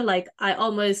it's kind of like I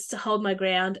almost hold my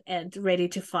ground and ready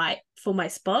to fight for my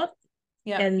spot.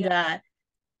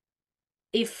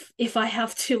 If I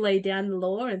have to lay down the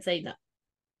law and say no,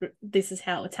 this is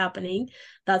how it's happening,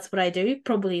 that's what I do.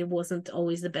 Probably it wasn't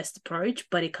always the best approach,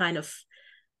 but it kind of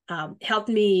helped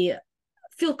me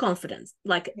feel confident.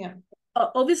 Like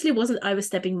obviously wasn't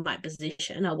overstepping my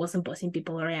position. I wasn't bossing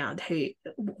people around who,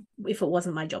 if it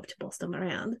wasn't my job to boss them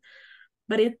around.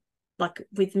 But it, like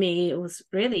with me, it was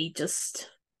really just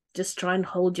try and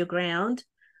hold your ground.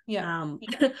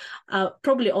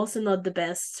 Probably also not the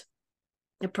best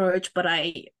approach, but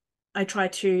I try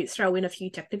to throw in a few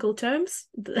technical terms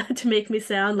to make me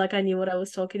sound like I knew what I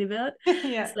was talking about.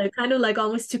 So kind of like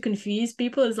almost to confuse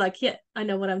people. It's like, yeah, I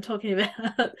know what I'm talking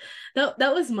about.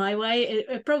 That was my way.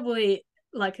 It probably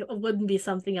like it wouldn't be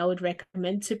something I would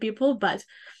recommend to people, but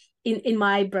in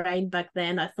my brain back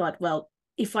then, I thought, well,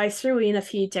 if I threw in a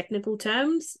few technical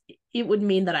terms, it would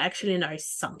mean that I actually know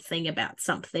something about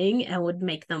something and would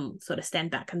make them sort of stand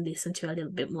back and listen to a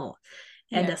little bit more.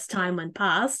 And as time went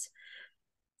past,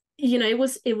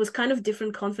 it was kind of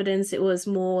different confidence. It was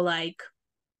more like,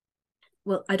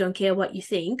 well, I don't care what you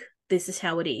think. This is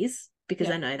how it is, because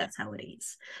I know that's how it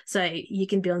is. So you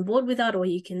can be on board with that or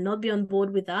you can not be on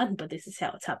board with that, but this is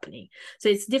how it's happening. So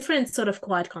it's different sort of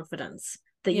quiet confidence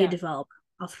that you develop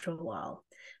after a while.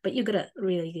 But you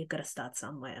gotta start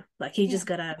somewhere. Like you just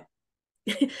gotta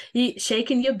you shake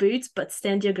in your boots, but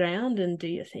stand your ground and do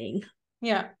your thing.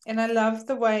 Yeah. And I love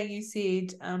the way you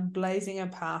said blazing a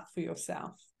path for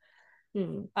yourself.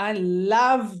 I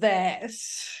love that.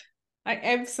 I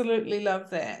absolutely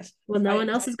love that. Well, no one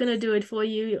else is going to do it for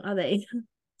you, are they?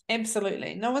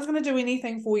 Absolutely. No one's going to do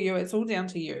anything for you. It's all down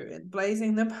to you.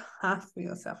 Blazing the path for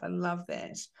yourself. I love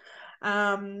that.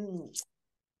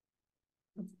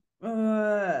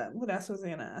 What else was I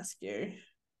going to ask you?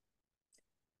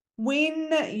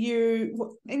 When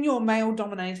you, in your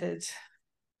male-dominated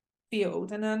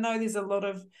field, and I know there's a lot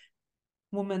of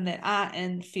women that are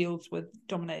in fields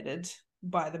dominated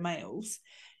by the males,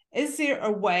 is there a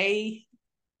way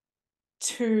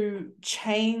to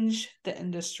change the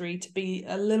industry to be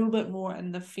a little bit more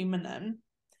in the feminine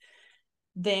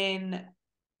than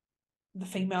the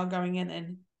female going in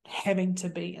and having to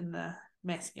be in the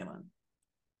masculine?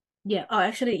 Yeah. Oh,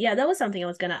 actually, yeah, that was something I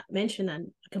was gonna mention and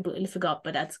I completely forgot,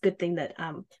 but that's a good thing that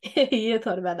you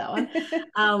thought about that one.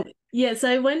 Yeah,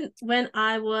 so when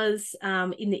I was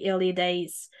in the early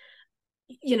days,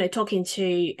 talking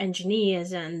to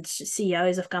engineers and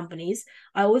CEOs of companies,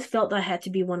 I always felt I had to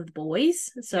be one of the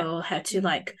boys. So I had to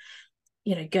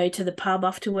go to the pub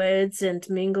afterwards and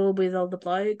mingle with all the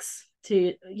blokes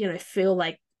to, feel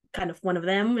like kind of one of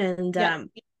them,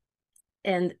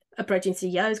 and approaching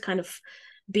CEOs kind of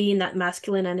being that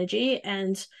masculine energy.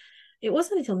 And it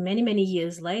wasn't until many, many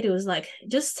years later, it was like,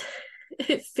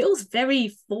 it feels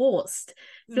very forced,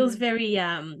 feels very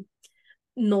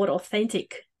not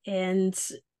authentic. And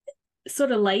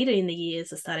sort of later in the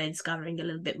years, I started discovering a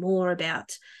little bit more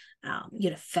about,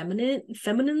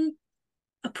 feminine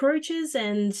approaches,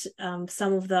 and I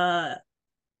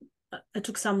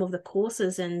took some of the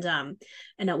courses, and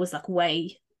it was like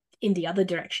way in the other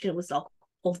direction. It was like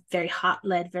all very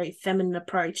heart-led, very feminine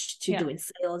approach to doing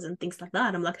sales and things like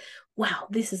that. I'm like, wow,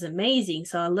 this is amazing.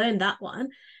 So I learned that one.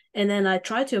 And then I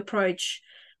tried to approach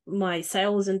my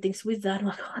sales and things with that. I'm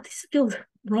like, oh, this feels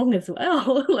wrong as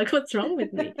well. Like, what's wrong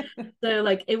with me? So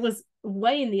like it was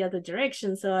way in the other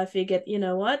direction. So I figured, you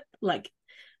know what, like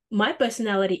my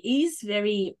personality is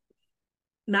very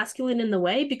masculine in the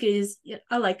way, because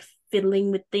I like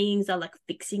fiddling with things, I like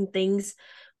fixing things,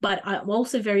 but I'm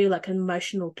also very like an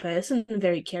emotional person, a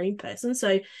very caring person.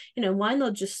 So, why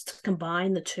not just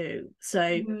combine the two? So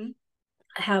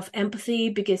I have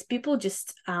empathy, because people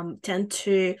just tend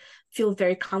to feel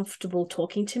very comfortable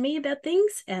talking to me about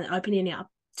things and opening up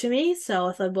to me. So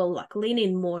I thought, well, like lean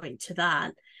in more into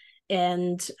that,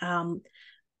 and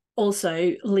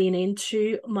also lean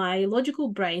into my logical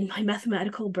brain, my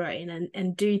mathematical brain,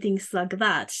 and do things like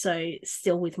that. So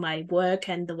still with my work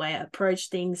and the way I approach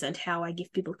things and how I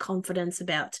give people confidence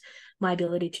about my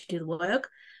ability to do the work,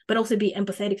 but also be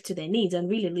empathetic to their needs and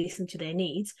really listen to their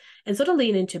needs, and sort of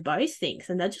lean into both things.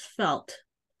 And that just felt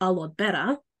a lot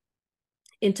better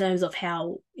in terms of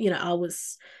how, I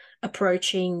was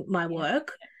approaching my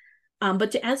work.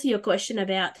 But to answer your question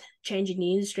about changing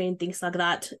the industry and things like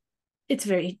that, it's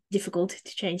very difficult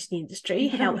to change the industry.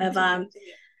 However,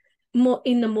 more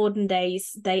in the modern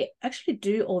days, they actually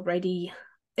do already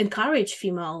encourage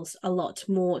females a lot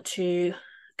more to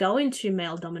go into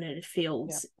male-dominated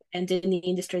fields. And in the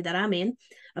industry that I'm in,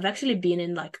 I've actually been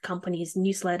in like companies'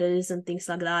 newsletters and things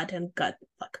like that, and got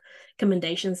like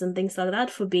commendations and things like that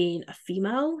for being a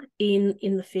female in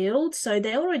the field. So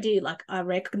they already like are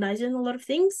recognizing a lot of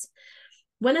things.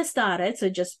 When I started, so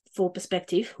just for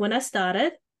perspective, when I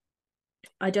started,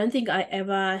 I don't think I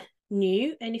ever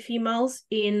knew any females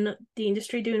in the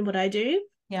industry doing what I do.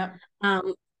 Yeah.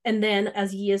 And then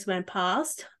as years went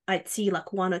past, I'd see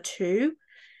like one or two.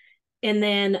 And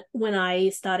then when I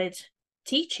started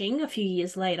teaching a few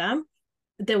years later,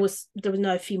 there was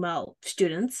no female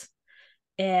students.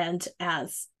 And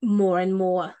as more and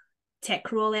more tech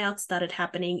rollout started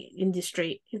happening,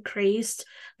 industry increased,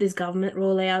 this government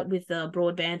rollout with the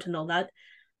broadband and all that,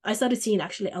 I started seeing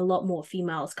actually a lot more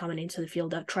females coming into the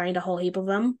field. I've trained a whole heap of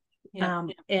them.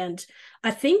 And I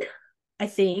think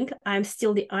I'm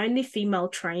still the only female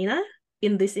trainer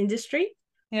in this industry.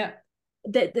 Yeah.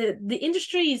 The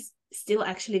industry is still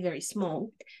actually very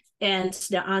small, and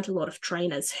there aren't a lot of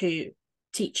trainers who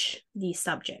teach these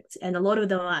subjects. And a lot of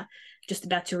them are just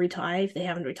about to retire if they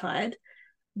haven't retired.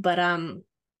 But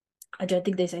I don't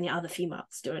think there's any other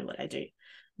females doing what I do.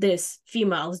 There's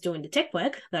females doing the tech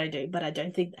work that I do, but I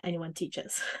don't think anyone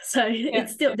teaches. So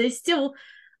there's still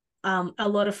a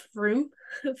lot of room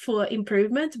for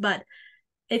improvement, but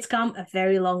it's come a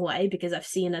very long way, because I've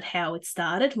seen it how it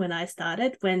started when I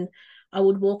started, when I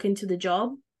would walk into the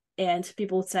job and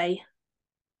people would say,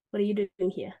 what are you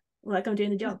doing here? Like, I'm doing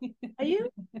the job. Are you?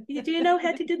 Do you know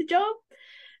how to do the job?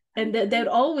 And they would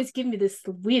always give me this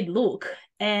weird look.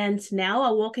 And now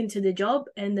I walk into the job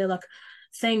and they're like,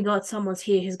 thank God someone's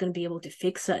here who's going to be able to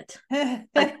fix it.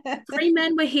 Like 3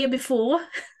 men were here before.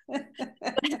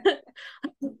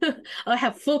 I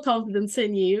have full confidence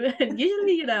in you. And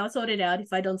usually, I'll sort it out.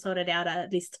 If I don't sort it out, I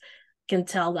at least can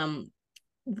tell them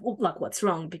like what's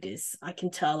wrong, because I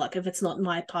can tell like if it's not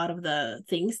my part of the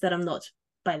things that I'm not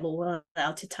by law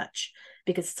allowed to touch,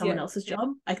 because it's someone else's job.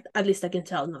 At least I can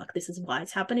tell them like this is why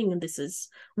it's happening and this is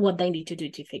what they need to do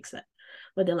to fix it.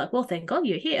 But they're like, well, thank God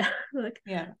you're here. Like,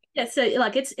 so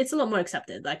like it's a lot more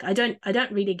accepted. Like I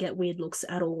don't really get weird looks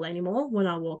at all anymore when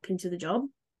I walk into the job.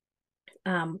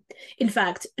 In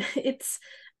fact, it's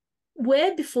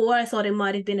where before I thought it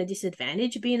might have been a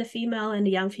disadvantage being a female and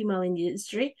a young female in the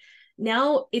industry.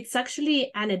 Now it's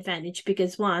actually an advantage,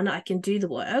 because one, I can do the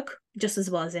work just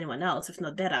as well as anyone else, if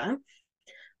not better.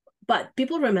 But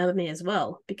people remember me as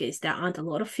well, because there aren't a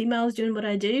lot of females doing what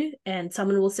I do. And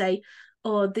someone will say,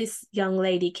 oh, this young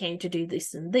lady came to do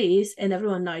this and this, and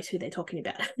everyone knows who they're talking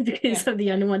about, because I'm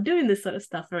the only one doing this sort of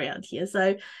stuff around here.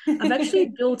 So I've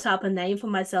actually built up a name for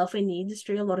myself in the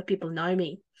industry. A lot of people know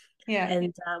me.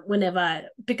 And whenever,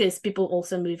 because people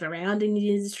also move around in the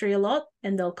industry a lot,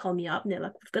 and they'll call me up and they're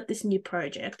like, we've got this new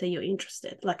project, are you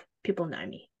interested? Like, people know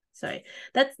me. So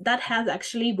that has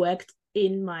actually worked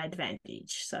in my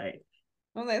advantage. So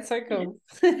well, that's so cool.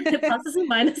 Pluses and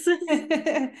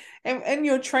minuses. And in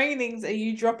your trainings, are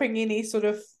you dropping any sort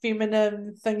of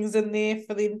feminine things in there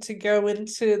for them to go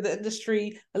into the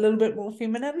industry a little bit more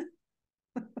feminine?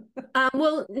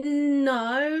 Well,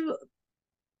 no.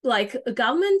 Like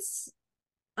governments,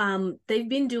 they've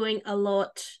been doing a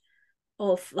lot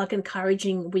of like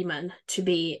encouraging women to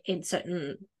be in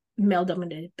certain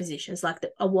male-dominated positions. Like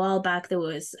a while back, there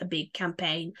was a big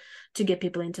campaign to get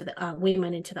people into the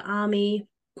women into the army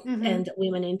and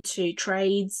women into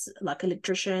trades like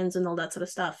electricians and all that sort of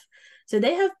stuff. So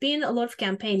there have been a lot of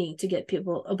campaigning to get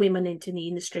women into the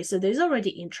industry. So there's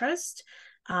already interest.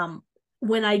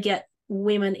 When I get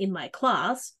women in my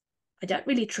class, I don't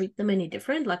really treat them any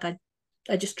different. Like I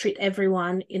just treat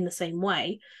everyone in the same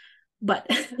way. But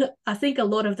I think a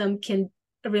lot of them can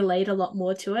relate a lot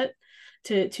more to it,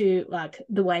 to like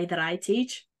the way that I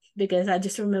teach, because I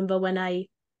just remember when I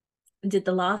did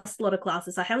the last lot of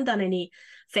classes, I haven't done any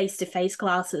face-to-face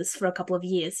classes for a couple of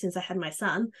years since I had my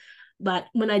son. But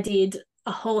when I did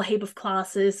a whole heap of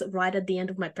classes right at the end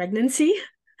of my pregnancy,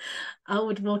 I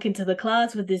would walk into the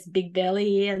class with this big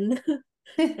belly and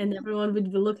and everyone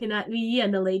would be looking at me,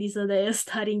 and the ladies are there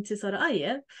starting to sort of, oh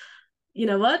yeah, you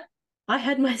know what? I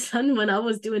had my son when I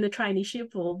was doing a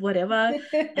traineeship or whatever.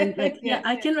 And like, yeah,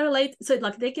 I can relate. So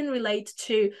like they can relate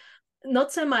to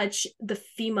not so much the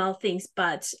female things,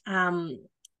 but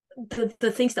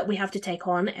the things that we have to take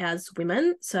on as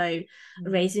women. So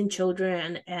raising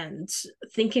children and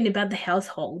thinking about the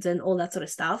household and all that sort of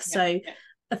stuff. So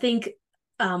I think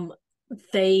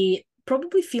they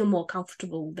probably feel more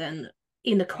comfortable than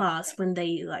in the class when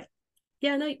they like,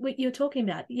 yeah, no, what you're talking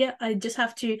about. Yeah, I just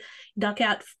have to duck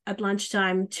out at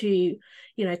lunchtime to,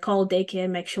 you know, call daycare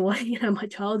and make sure, you know, my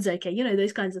child's okay, you know,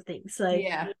 those kinds of things. So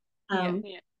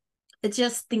it's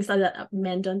just things like that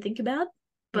men don't think about.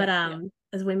 But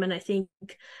as women, I think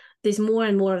there's more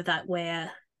and more of that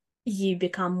where you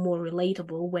become more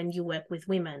relatable when you work with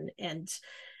women. And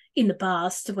in the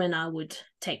past, when I would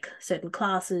take certain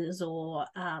classes or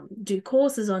do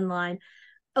courses online,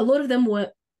 a lot of them were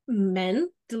men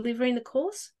delivering the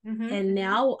course. And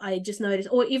now I just notice,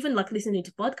 or even like listening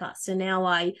to podcasts, and now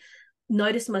I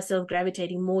notice myself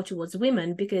gravitating more towards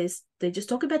women because they just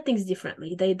talk about things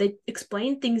differently. They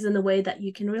explain things in a way that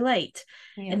you can relate.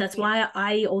 And that's why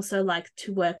I also like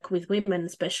to work with women,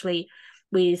 especially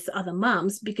with other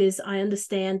moms, because I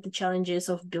understand the challenges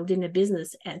of building a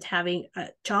business and having a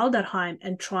child at home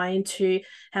and trying to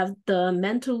have the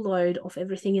mental load of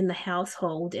everything in the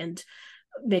household and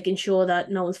making sure that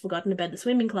no one's forgotten about the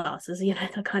swimming classes, you know,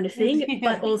 that kind of thing.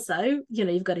 But also, you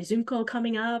know, you've got a Zoom call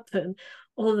coming up and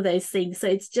all of those things. So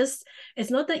it's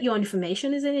not that your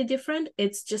information is any different.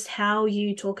 It's just how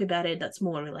you talk about it that's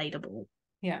more relatable.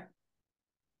 Yeah.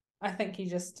 I think you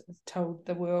just told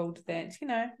the world that, you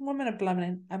know, women are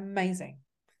blooming amazing.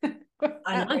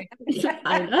 I know.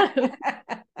 I know.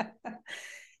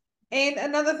 And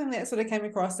another thing that sort of came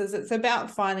across is it's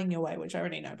about finding your way, which I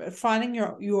already know, but finding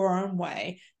your own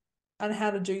way on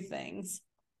how to do things.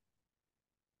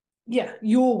 Yeah,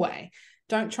 your way.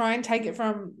 Don't try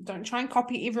and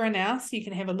copy everyone else. You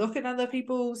can have a look at other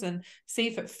people's and see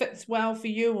if it fits well for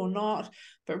you or not,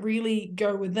 but really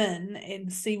go within and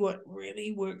see what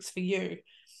really works for you.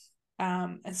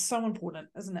 It's so important,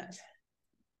 isn't it?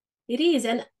 It is.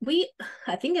 And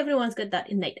I think everyone's got that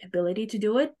innate ability to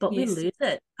do it, but we lose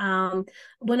it.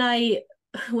 When I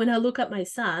look at my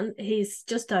son, he's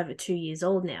just over 2 years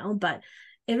old now, but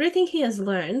everything he has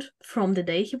learned from the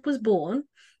day he was born,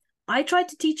 I tried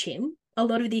to teach him a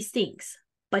lot of these things,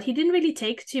 but he didn't really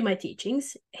take to my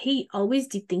teachings. He always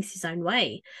did things his own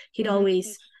way. He'd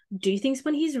always do things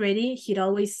when he's ready. He'd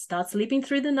always start sleeping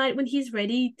through the night when he's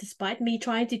ready, despite me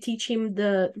trying to teach him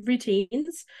the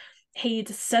routines. He'd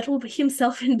settled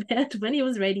himself in bed when he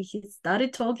was ready. He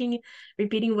started talking,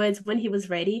 repeating words when he was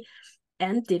ready,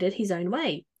 and did it his own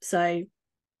way. So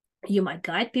you might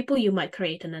guide people, you might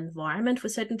create an environment for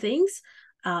certain things,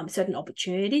 certain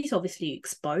opportunities. Obviously, you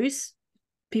expose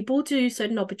people to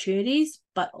certain opportunities,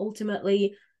 but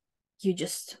ultimately you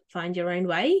just find your own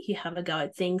way. You have a go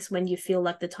at things when you feel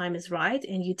like the time is right,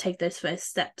 and you take those first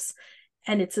steps.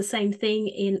 And it's the same thing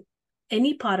in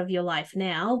any part of your life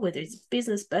now, whether it's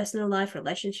business, personal life,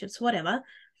 relationships, whatever.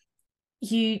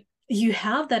 You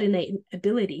have that innate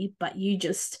ability, but you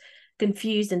just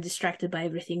confused and distracted by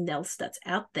everything else that's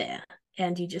out there,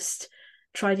 and you just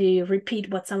try to repeat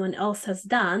what someone else has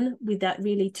done without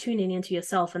really tuning into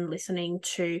yourself and listening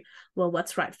to, well,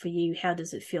 what's right for you? How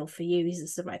does it feel for you? Is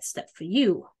this the right step for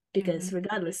you? Because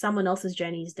regardless, someone else's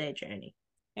journey is their journey.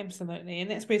 Absolutely. And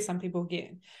that's where some people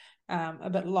get a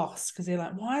bit lost, because they're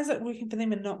like, why is it working for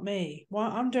them and not me? Why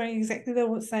I'm doing exactly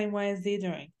the same way as they're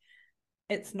doing.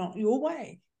 It's not your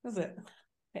way, is it?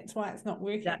 That's why it's not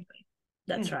working. Exactly.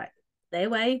 That's right. Their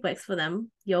way works for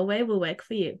them. Your way will work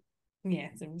for you. Yeah,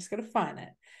 so we just got to find it.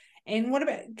 And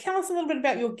tell us a little bit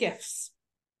about your gifts.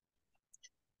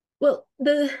 Well,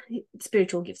 the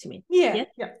spiritual gifts, you mean? Yeah.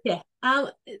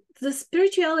 The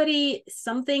spirituality is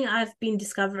something I've been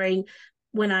discovering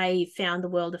when I found the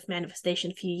world of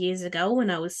manifestation a few years ago,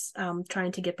 when I was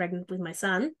trying to get pregnant with my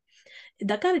son.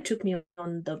 That kind of took me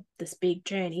on this big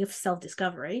journey of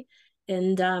self-discovery.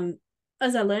 And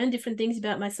as I learned different things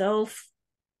about myself,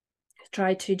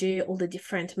 try to do all the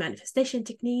different manifestation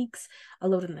techniques. A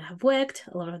lot of them have worked,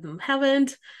 a lot of them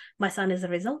haven't. My son is a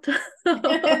result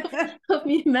of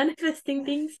me manifesting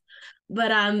things.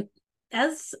 But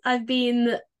as I've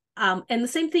been and the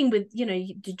same thing with, you know,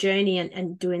 the journey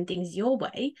and doing things your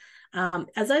way,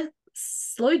 as I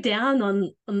slowed down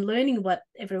on learning what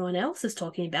everyone else is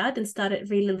talking about and started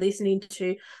really listening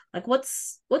to like what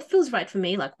feels right for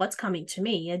me, like what's coming to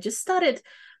me, I just started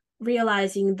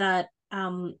realizing that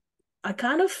I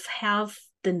kind of have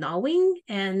the knowing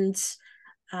and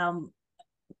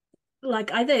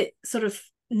like either sort of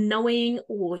knowing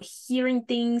or hearing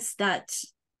things that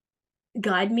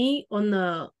guide me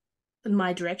in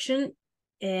my direction,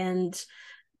 and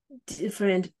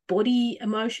different body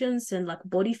emotions and like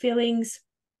body feelings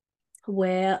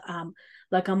where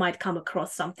like I might come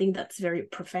across something that's very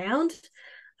profound.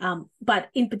 But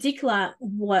in particular,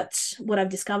 what I've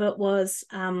discovered was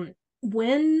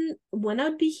when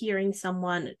I'd be hearing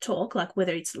someone talk, like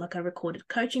whether it's like a recorded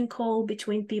coaching call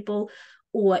between people,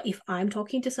 or if I'm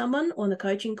talking to someone on the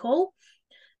coaching call,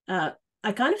 I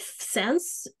kind of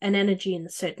sense an energy in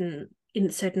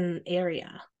a certain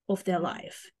area of their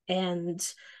life. And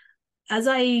as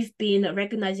I've been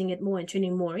recognizing it more and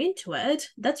tuning more into it,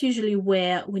 that's usually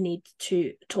where we need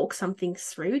to talk something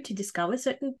through to discover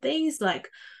certain things. Like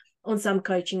on some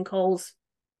coaching calls,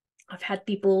 I've had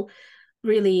people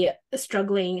really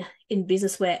struggling in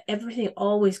business where everything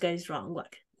always goes wrong.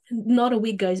 Like not a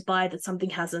week goes by that some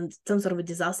sort of a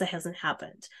disaster hasn't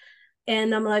happened.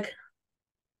 And I'm like,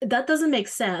 that doesn't make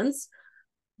sense,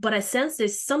 but I sense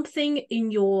there's something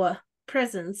in your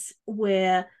presence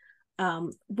where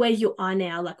you are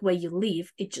now, like where you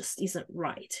live, it just isn't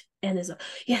right. And there's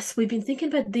yes, we've been thinking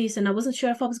about this, and I wasn't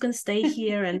sure if I was going to stay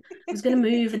here, and I was going to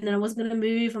move, and then I wasn't going to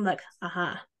move. I'm like,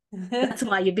 that's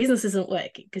why your business isn't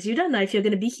working, because you don't know if you're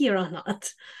going to be here or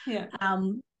not. Yeah.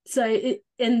 So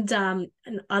and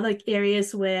other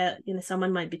areas where, you know,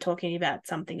 someone might be talking about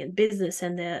something in business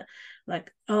and they're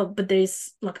like, oh, but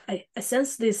there's like I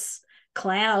sense this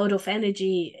cloud of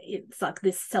energy. It's like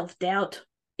this self-doubt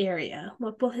area.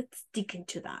 Like, well, let's dig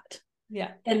into that.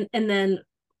 Yeah. And then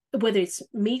whether it's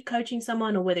me coaching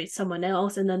someone or whether it's someone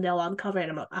else, and then they'll uncover it.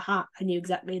 I'm like, I knew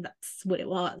exactly that's what it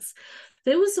was.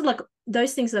 So it was like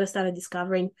those things that I started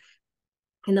discovering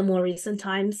in the more recent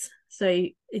times. So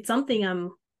it's something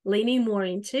I'm leaning more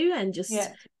into and just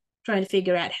trying to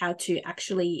figure out how to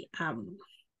actually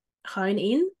hone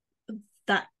in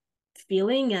that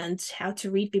feeling and how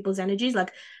to read people's energies.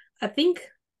 Like I think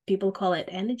people call it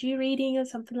energy reading or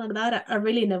something like that. I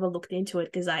really never looked into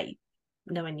it because I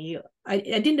never knew. I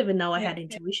didn't even know I had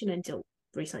intuition until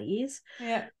recent years.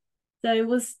 Yeah. So it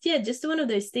was just one of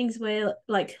those things where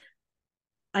like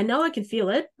I know I can feel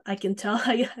it. I can tell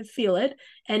I feel it.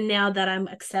 And now that I'm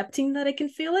accepting that I can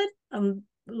feel it, I'm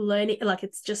learning, like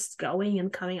it's just growing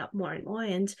and coming up more and more.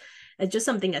 And it's just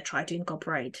something I try to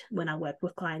incorporate when I work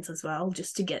with clients as well,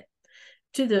 just to get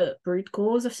to the root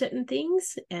cause of certain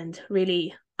things and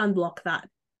really unblock that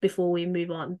before we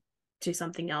move on to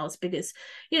something else. Because,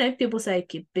 you know, people say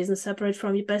keep business separate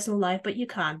from your personal life, but you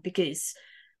can't, because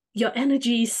your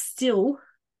energy is still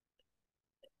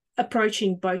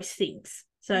approaching both things.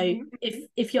 So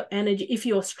if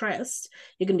you're stressed,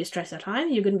 you're going to be stressed at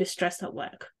home, you're going to be stressed at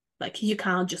work. Like you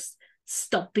can't just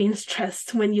stop being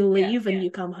stressed when you leave and you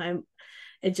come home.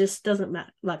 It just doesn't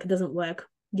matter. Like it doesn't work.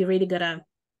 You really gotta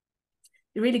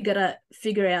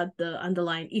figure out the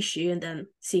underlying issue and then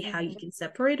see how you can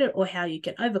separate it or how you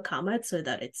can overcome it so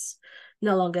that it's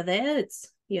no longer there.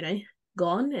 It's, you know,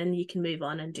 gone, and you can move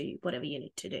on and do whatever you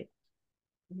need to do.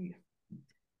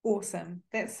 Awesome.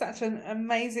 That's such an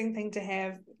amazing thing to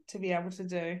have to be able to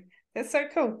do. That's so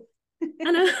cool.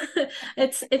 I know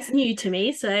it's new to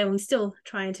me, so I'm still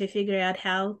trying to figure out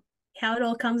how it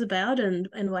all comes about and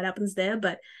what happens there.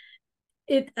 But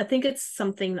I think it's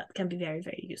something that can be very,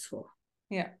 very useful.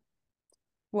 Yeah.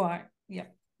 Right. Yeah.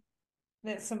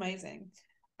 That's amazing.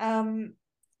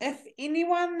 If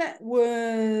anyone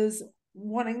was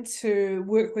wanting to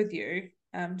work with you,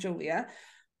 Julia,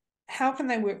 how can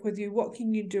they work with you? What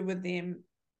can you do with them?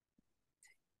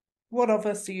 What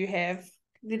offers do you have?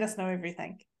 Let us know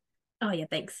everything. Oh yeah,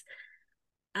 thanks.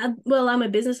 Well, I'm a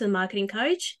business and marketing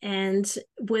coach, and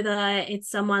whether it's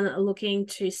someone looking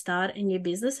to start a new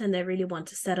business and they really want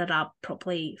to set it up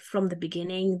properly from the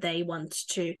beginning, they want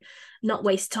to not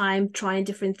waste time trying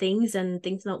different things and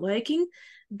things not working,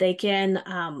 they can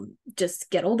just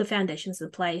get all the foundations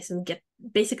in place and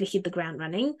basically hit the ground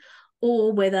running.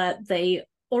 Or whether they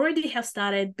already have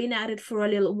started, been at it for a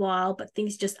little while, but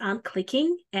things just aren't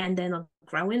clicking and they're not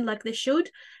growing like they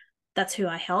should, that's who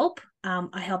I help.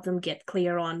 I help them get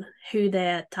clear on who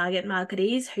their target market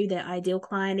is, who their ideal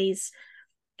client is,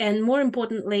 and more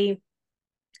importantly,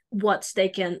 what they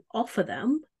can offer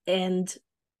them, and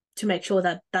to make sure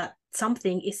that that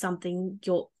something is something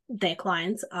their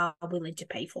clients are willing to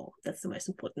pay for. That's the most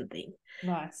important thing.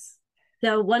 Nice.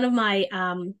 So one of my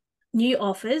new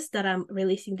offers that I'm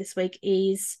releasing this week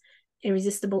is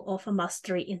Irresistible Offer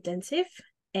Mastery Intensive.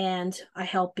 And I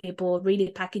help people really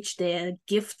package their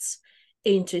gifts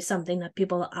into something that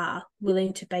people are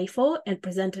willing to pay for and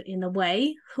present it in a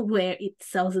way where it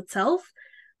sells itself,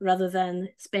 rather than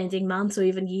spending months or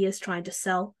even years trying to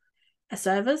sell a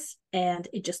service and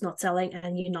it just not selling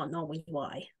and you not knowing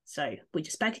why. So we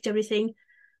just package everything.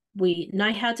 We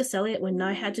know how to sell it. We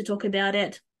know how to talk about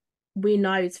it. We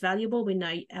know it's valuable. We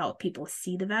know how people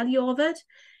see the value of it.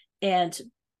 And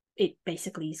it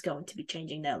basically is going to be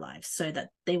changing their lives so that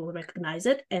they will recognize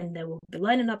it and they will be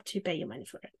lining up to pay you money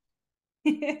for it.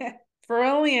 Yeah,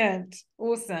 brilliant.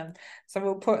 Awesome. So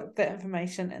we'll put the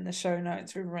information in the show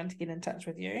notes for everyone to get in touch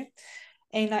with you.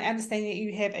 And I understand that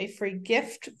you have a free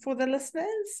gift for the listeners.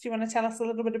 Do you want to tell us a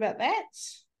little bit about that?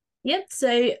 Yep.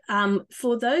 So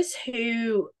for those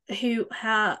who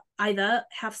either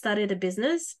have started a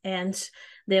business and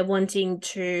they're wanting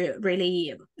to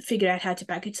really figure out how to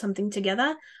package something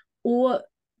together, or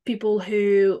people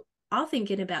who are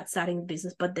thinking about starting a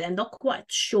business but they're not quite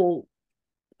sure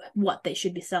what they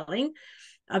should be selling,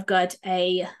 I've got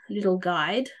a little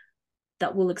guide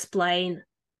that will explain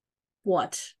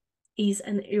what is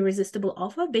an irresistible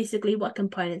offer, basically what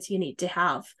components you need to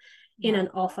have in an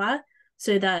offer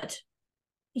so that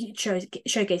it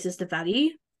showcases the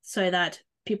value, so that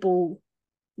people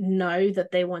know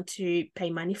that they want to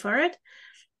pay money for it,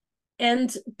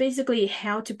 and basically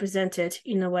how to present it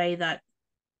in a way that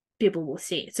people will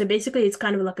see it. So basically it's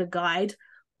kind of like a guide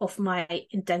of my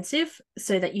intensive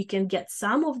so that you can get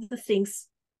some of the things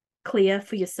clear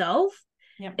for yourself.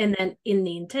 Yep. And then in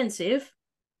the intensive,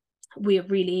 we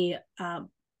really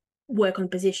work on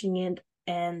positioning it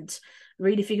and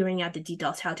really figuring out the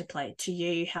details, how to apply it to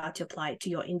you, how to apply it to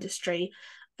your industry,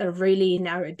 really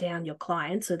narrow down your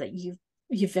clients so that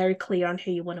you're very clear on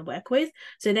who you want to work with.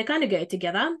 So they kind of go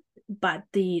together, but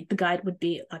the guide would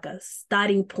be like a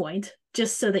starting point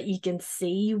just so that you can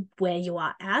see where you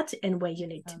are at and where you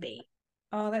need to be.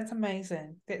 Oh, that's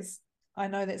amazing. I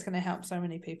know that's going to help so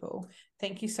many people.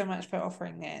 Thank you so much for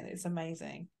offering that. It's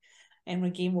amazing. And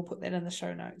again, we'll put that in the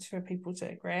show notes for people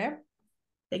to grab.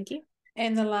 Thank you.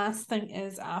 And the last thing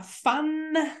is our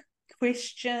fun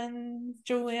questions,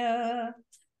 Julia.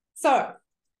 So,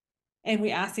 and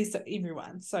we ask these to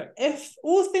everyone. So if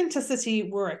authenticity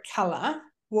were a color,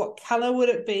 what color would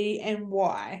it be and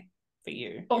why for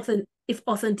you? If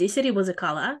authenticity was a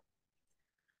color,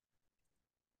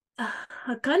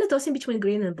 I kind of toss in between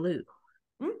green and blue.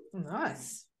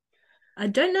 Nice. I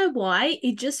don't know why.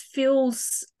 It just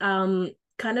feels kind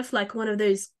of like one of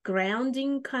those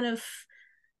grounding kind of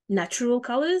natural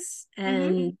colors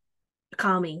and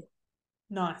calming.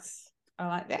 Nice. I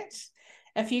like that.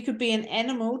 If you could be an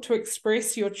animal to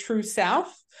express your true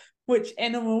self, which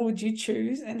animal would you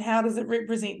choose and how does it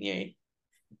represent you?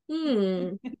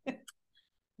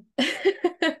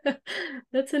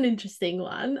 That's an interesting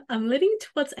one. I'm leaning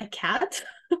towards a cat.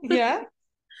 Yeah.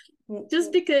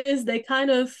 Just because they kind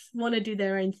of want to do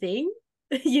their own thing.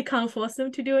 You can't force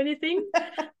them to do anything.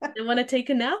 They want to take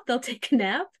a nap, they'll take a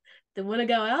nap. They want to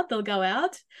go out, they'll go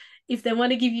out. If they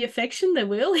want to give you affection, they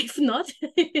will. If not,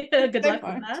 good luck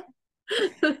with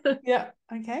that. Yeah,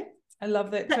 okay. I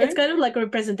love that too. It's kind of like a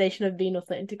representation of being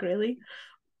authentic, really.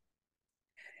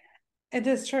 It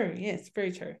is true. Yes,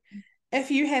 very true. If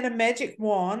you had a magic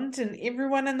wand and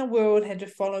everyone in the world had to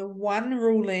follow one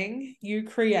ruling you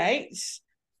create,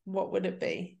 what would it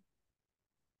be?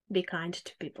 Be kind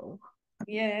to people.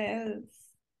 Yes.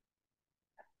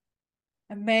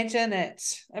 Imagine it.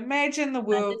 Imagine the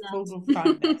world full of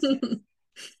kindness.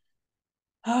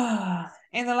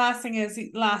 And the last thing is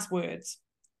last words.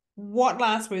 What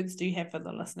last words do you have for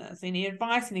the listeners? Any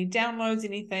advice, any downloads,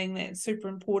 anything that's super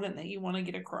important that you want to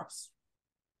get across?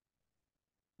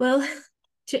 Well,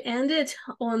 to end it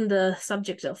on the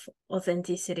subject of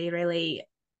authenticity, really,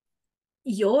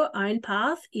 your own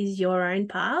path is your own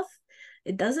path.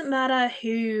 It doesn't matter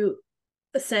who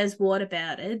says what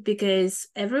about it, because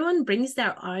everyone brings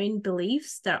their own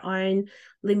beliefs, their own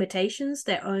limitations,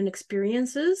 their own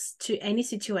experiences to any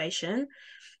situation.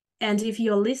 And if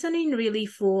you're listening really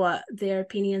for their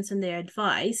opinions and their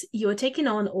advice, you're taking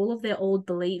on all of their old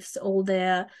beliefs, all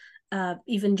their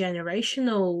even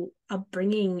generational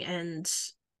upbringing and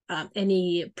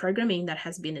any programming that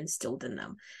has been instilled in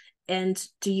them. And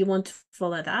do you want to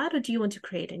follow that, or do you want to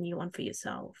create a new one for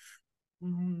yourself?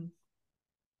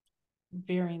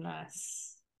 Very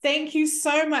nice. Thank you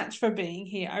so much for being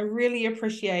here. I really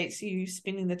appreciate you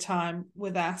spending the time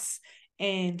with us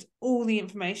and all the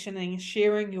information and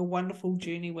sharing your wonderful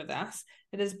journey with us.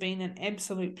 It has been an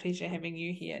absolute pleasure having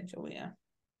you here, Julia.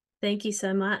 Thank you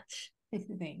so much.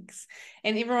 Thanks.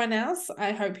 And everyone else,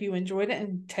 I hope you enjoyed it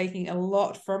and taking a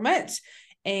lot from it.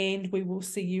 And we will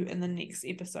see you in the next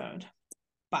episode.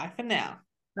 Bye for now.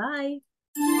 Bye.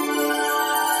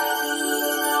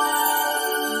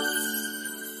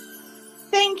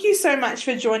 Thank you so much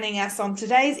for joining us on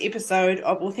today's episode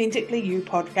of Authentically You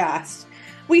podcast.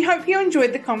 We hope you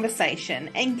enjoyed the conversation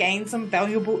and gained some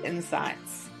valuable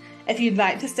insights. If you'd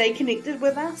like to stay connected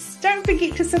with us, don't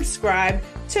forget to subscribe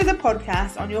to the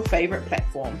podcast on your favorite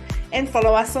platform and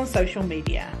follow us on social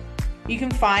media. You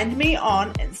can find me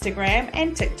on Instagram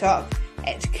and TikTok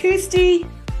at Kirsty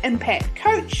Impact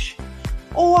Coach,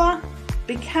 or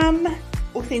Become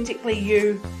Authentically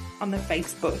You on the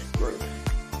Facebook group.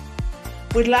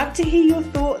 We'd love to hear your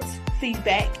thoughts,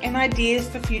 feedback, and ideas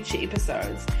for future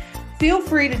episodes. Feel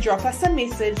free to drop us a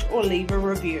message or leave a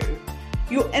review.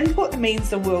 Your input means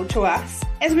the world to us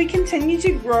as we continue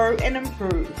to grow and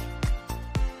improve.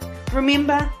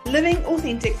 Remember, living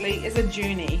authentically is a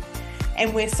journey,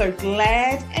 and we're so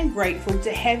glad and grateful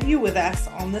to have you with us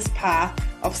on this path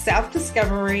of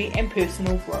self-discovery and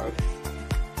personal growth.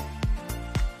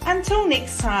 Until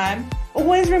next time,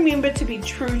 always remember to be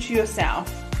true to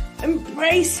yourself.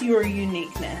 Embrace your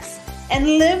uniqueness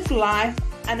and live life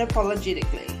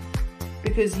unapologetically,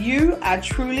 because you are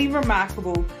truly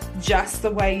remarkable just the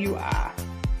way you are.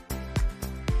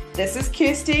 This is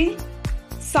Kirsty,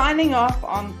 signing off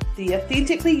on the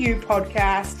Authentically You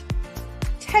podcast.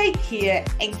 Take care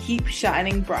and keep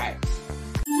shining bright.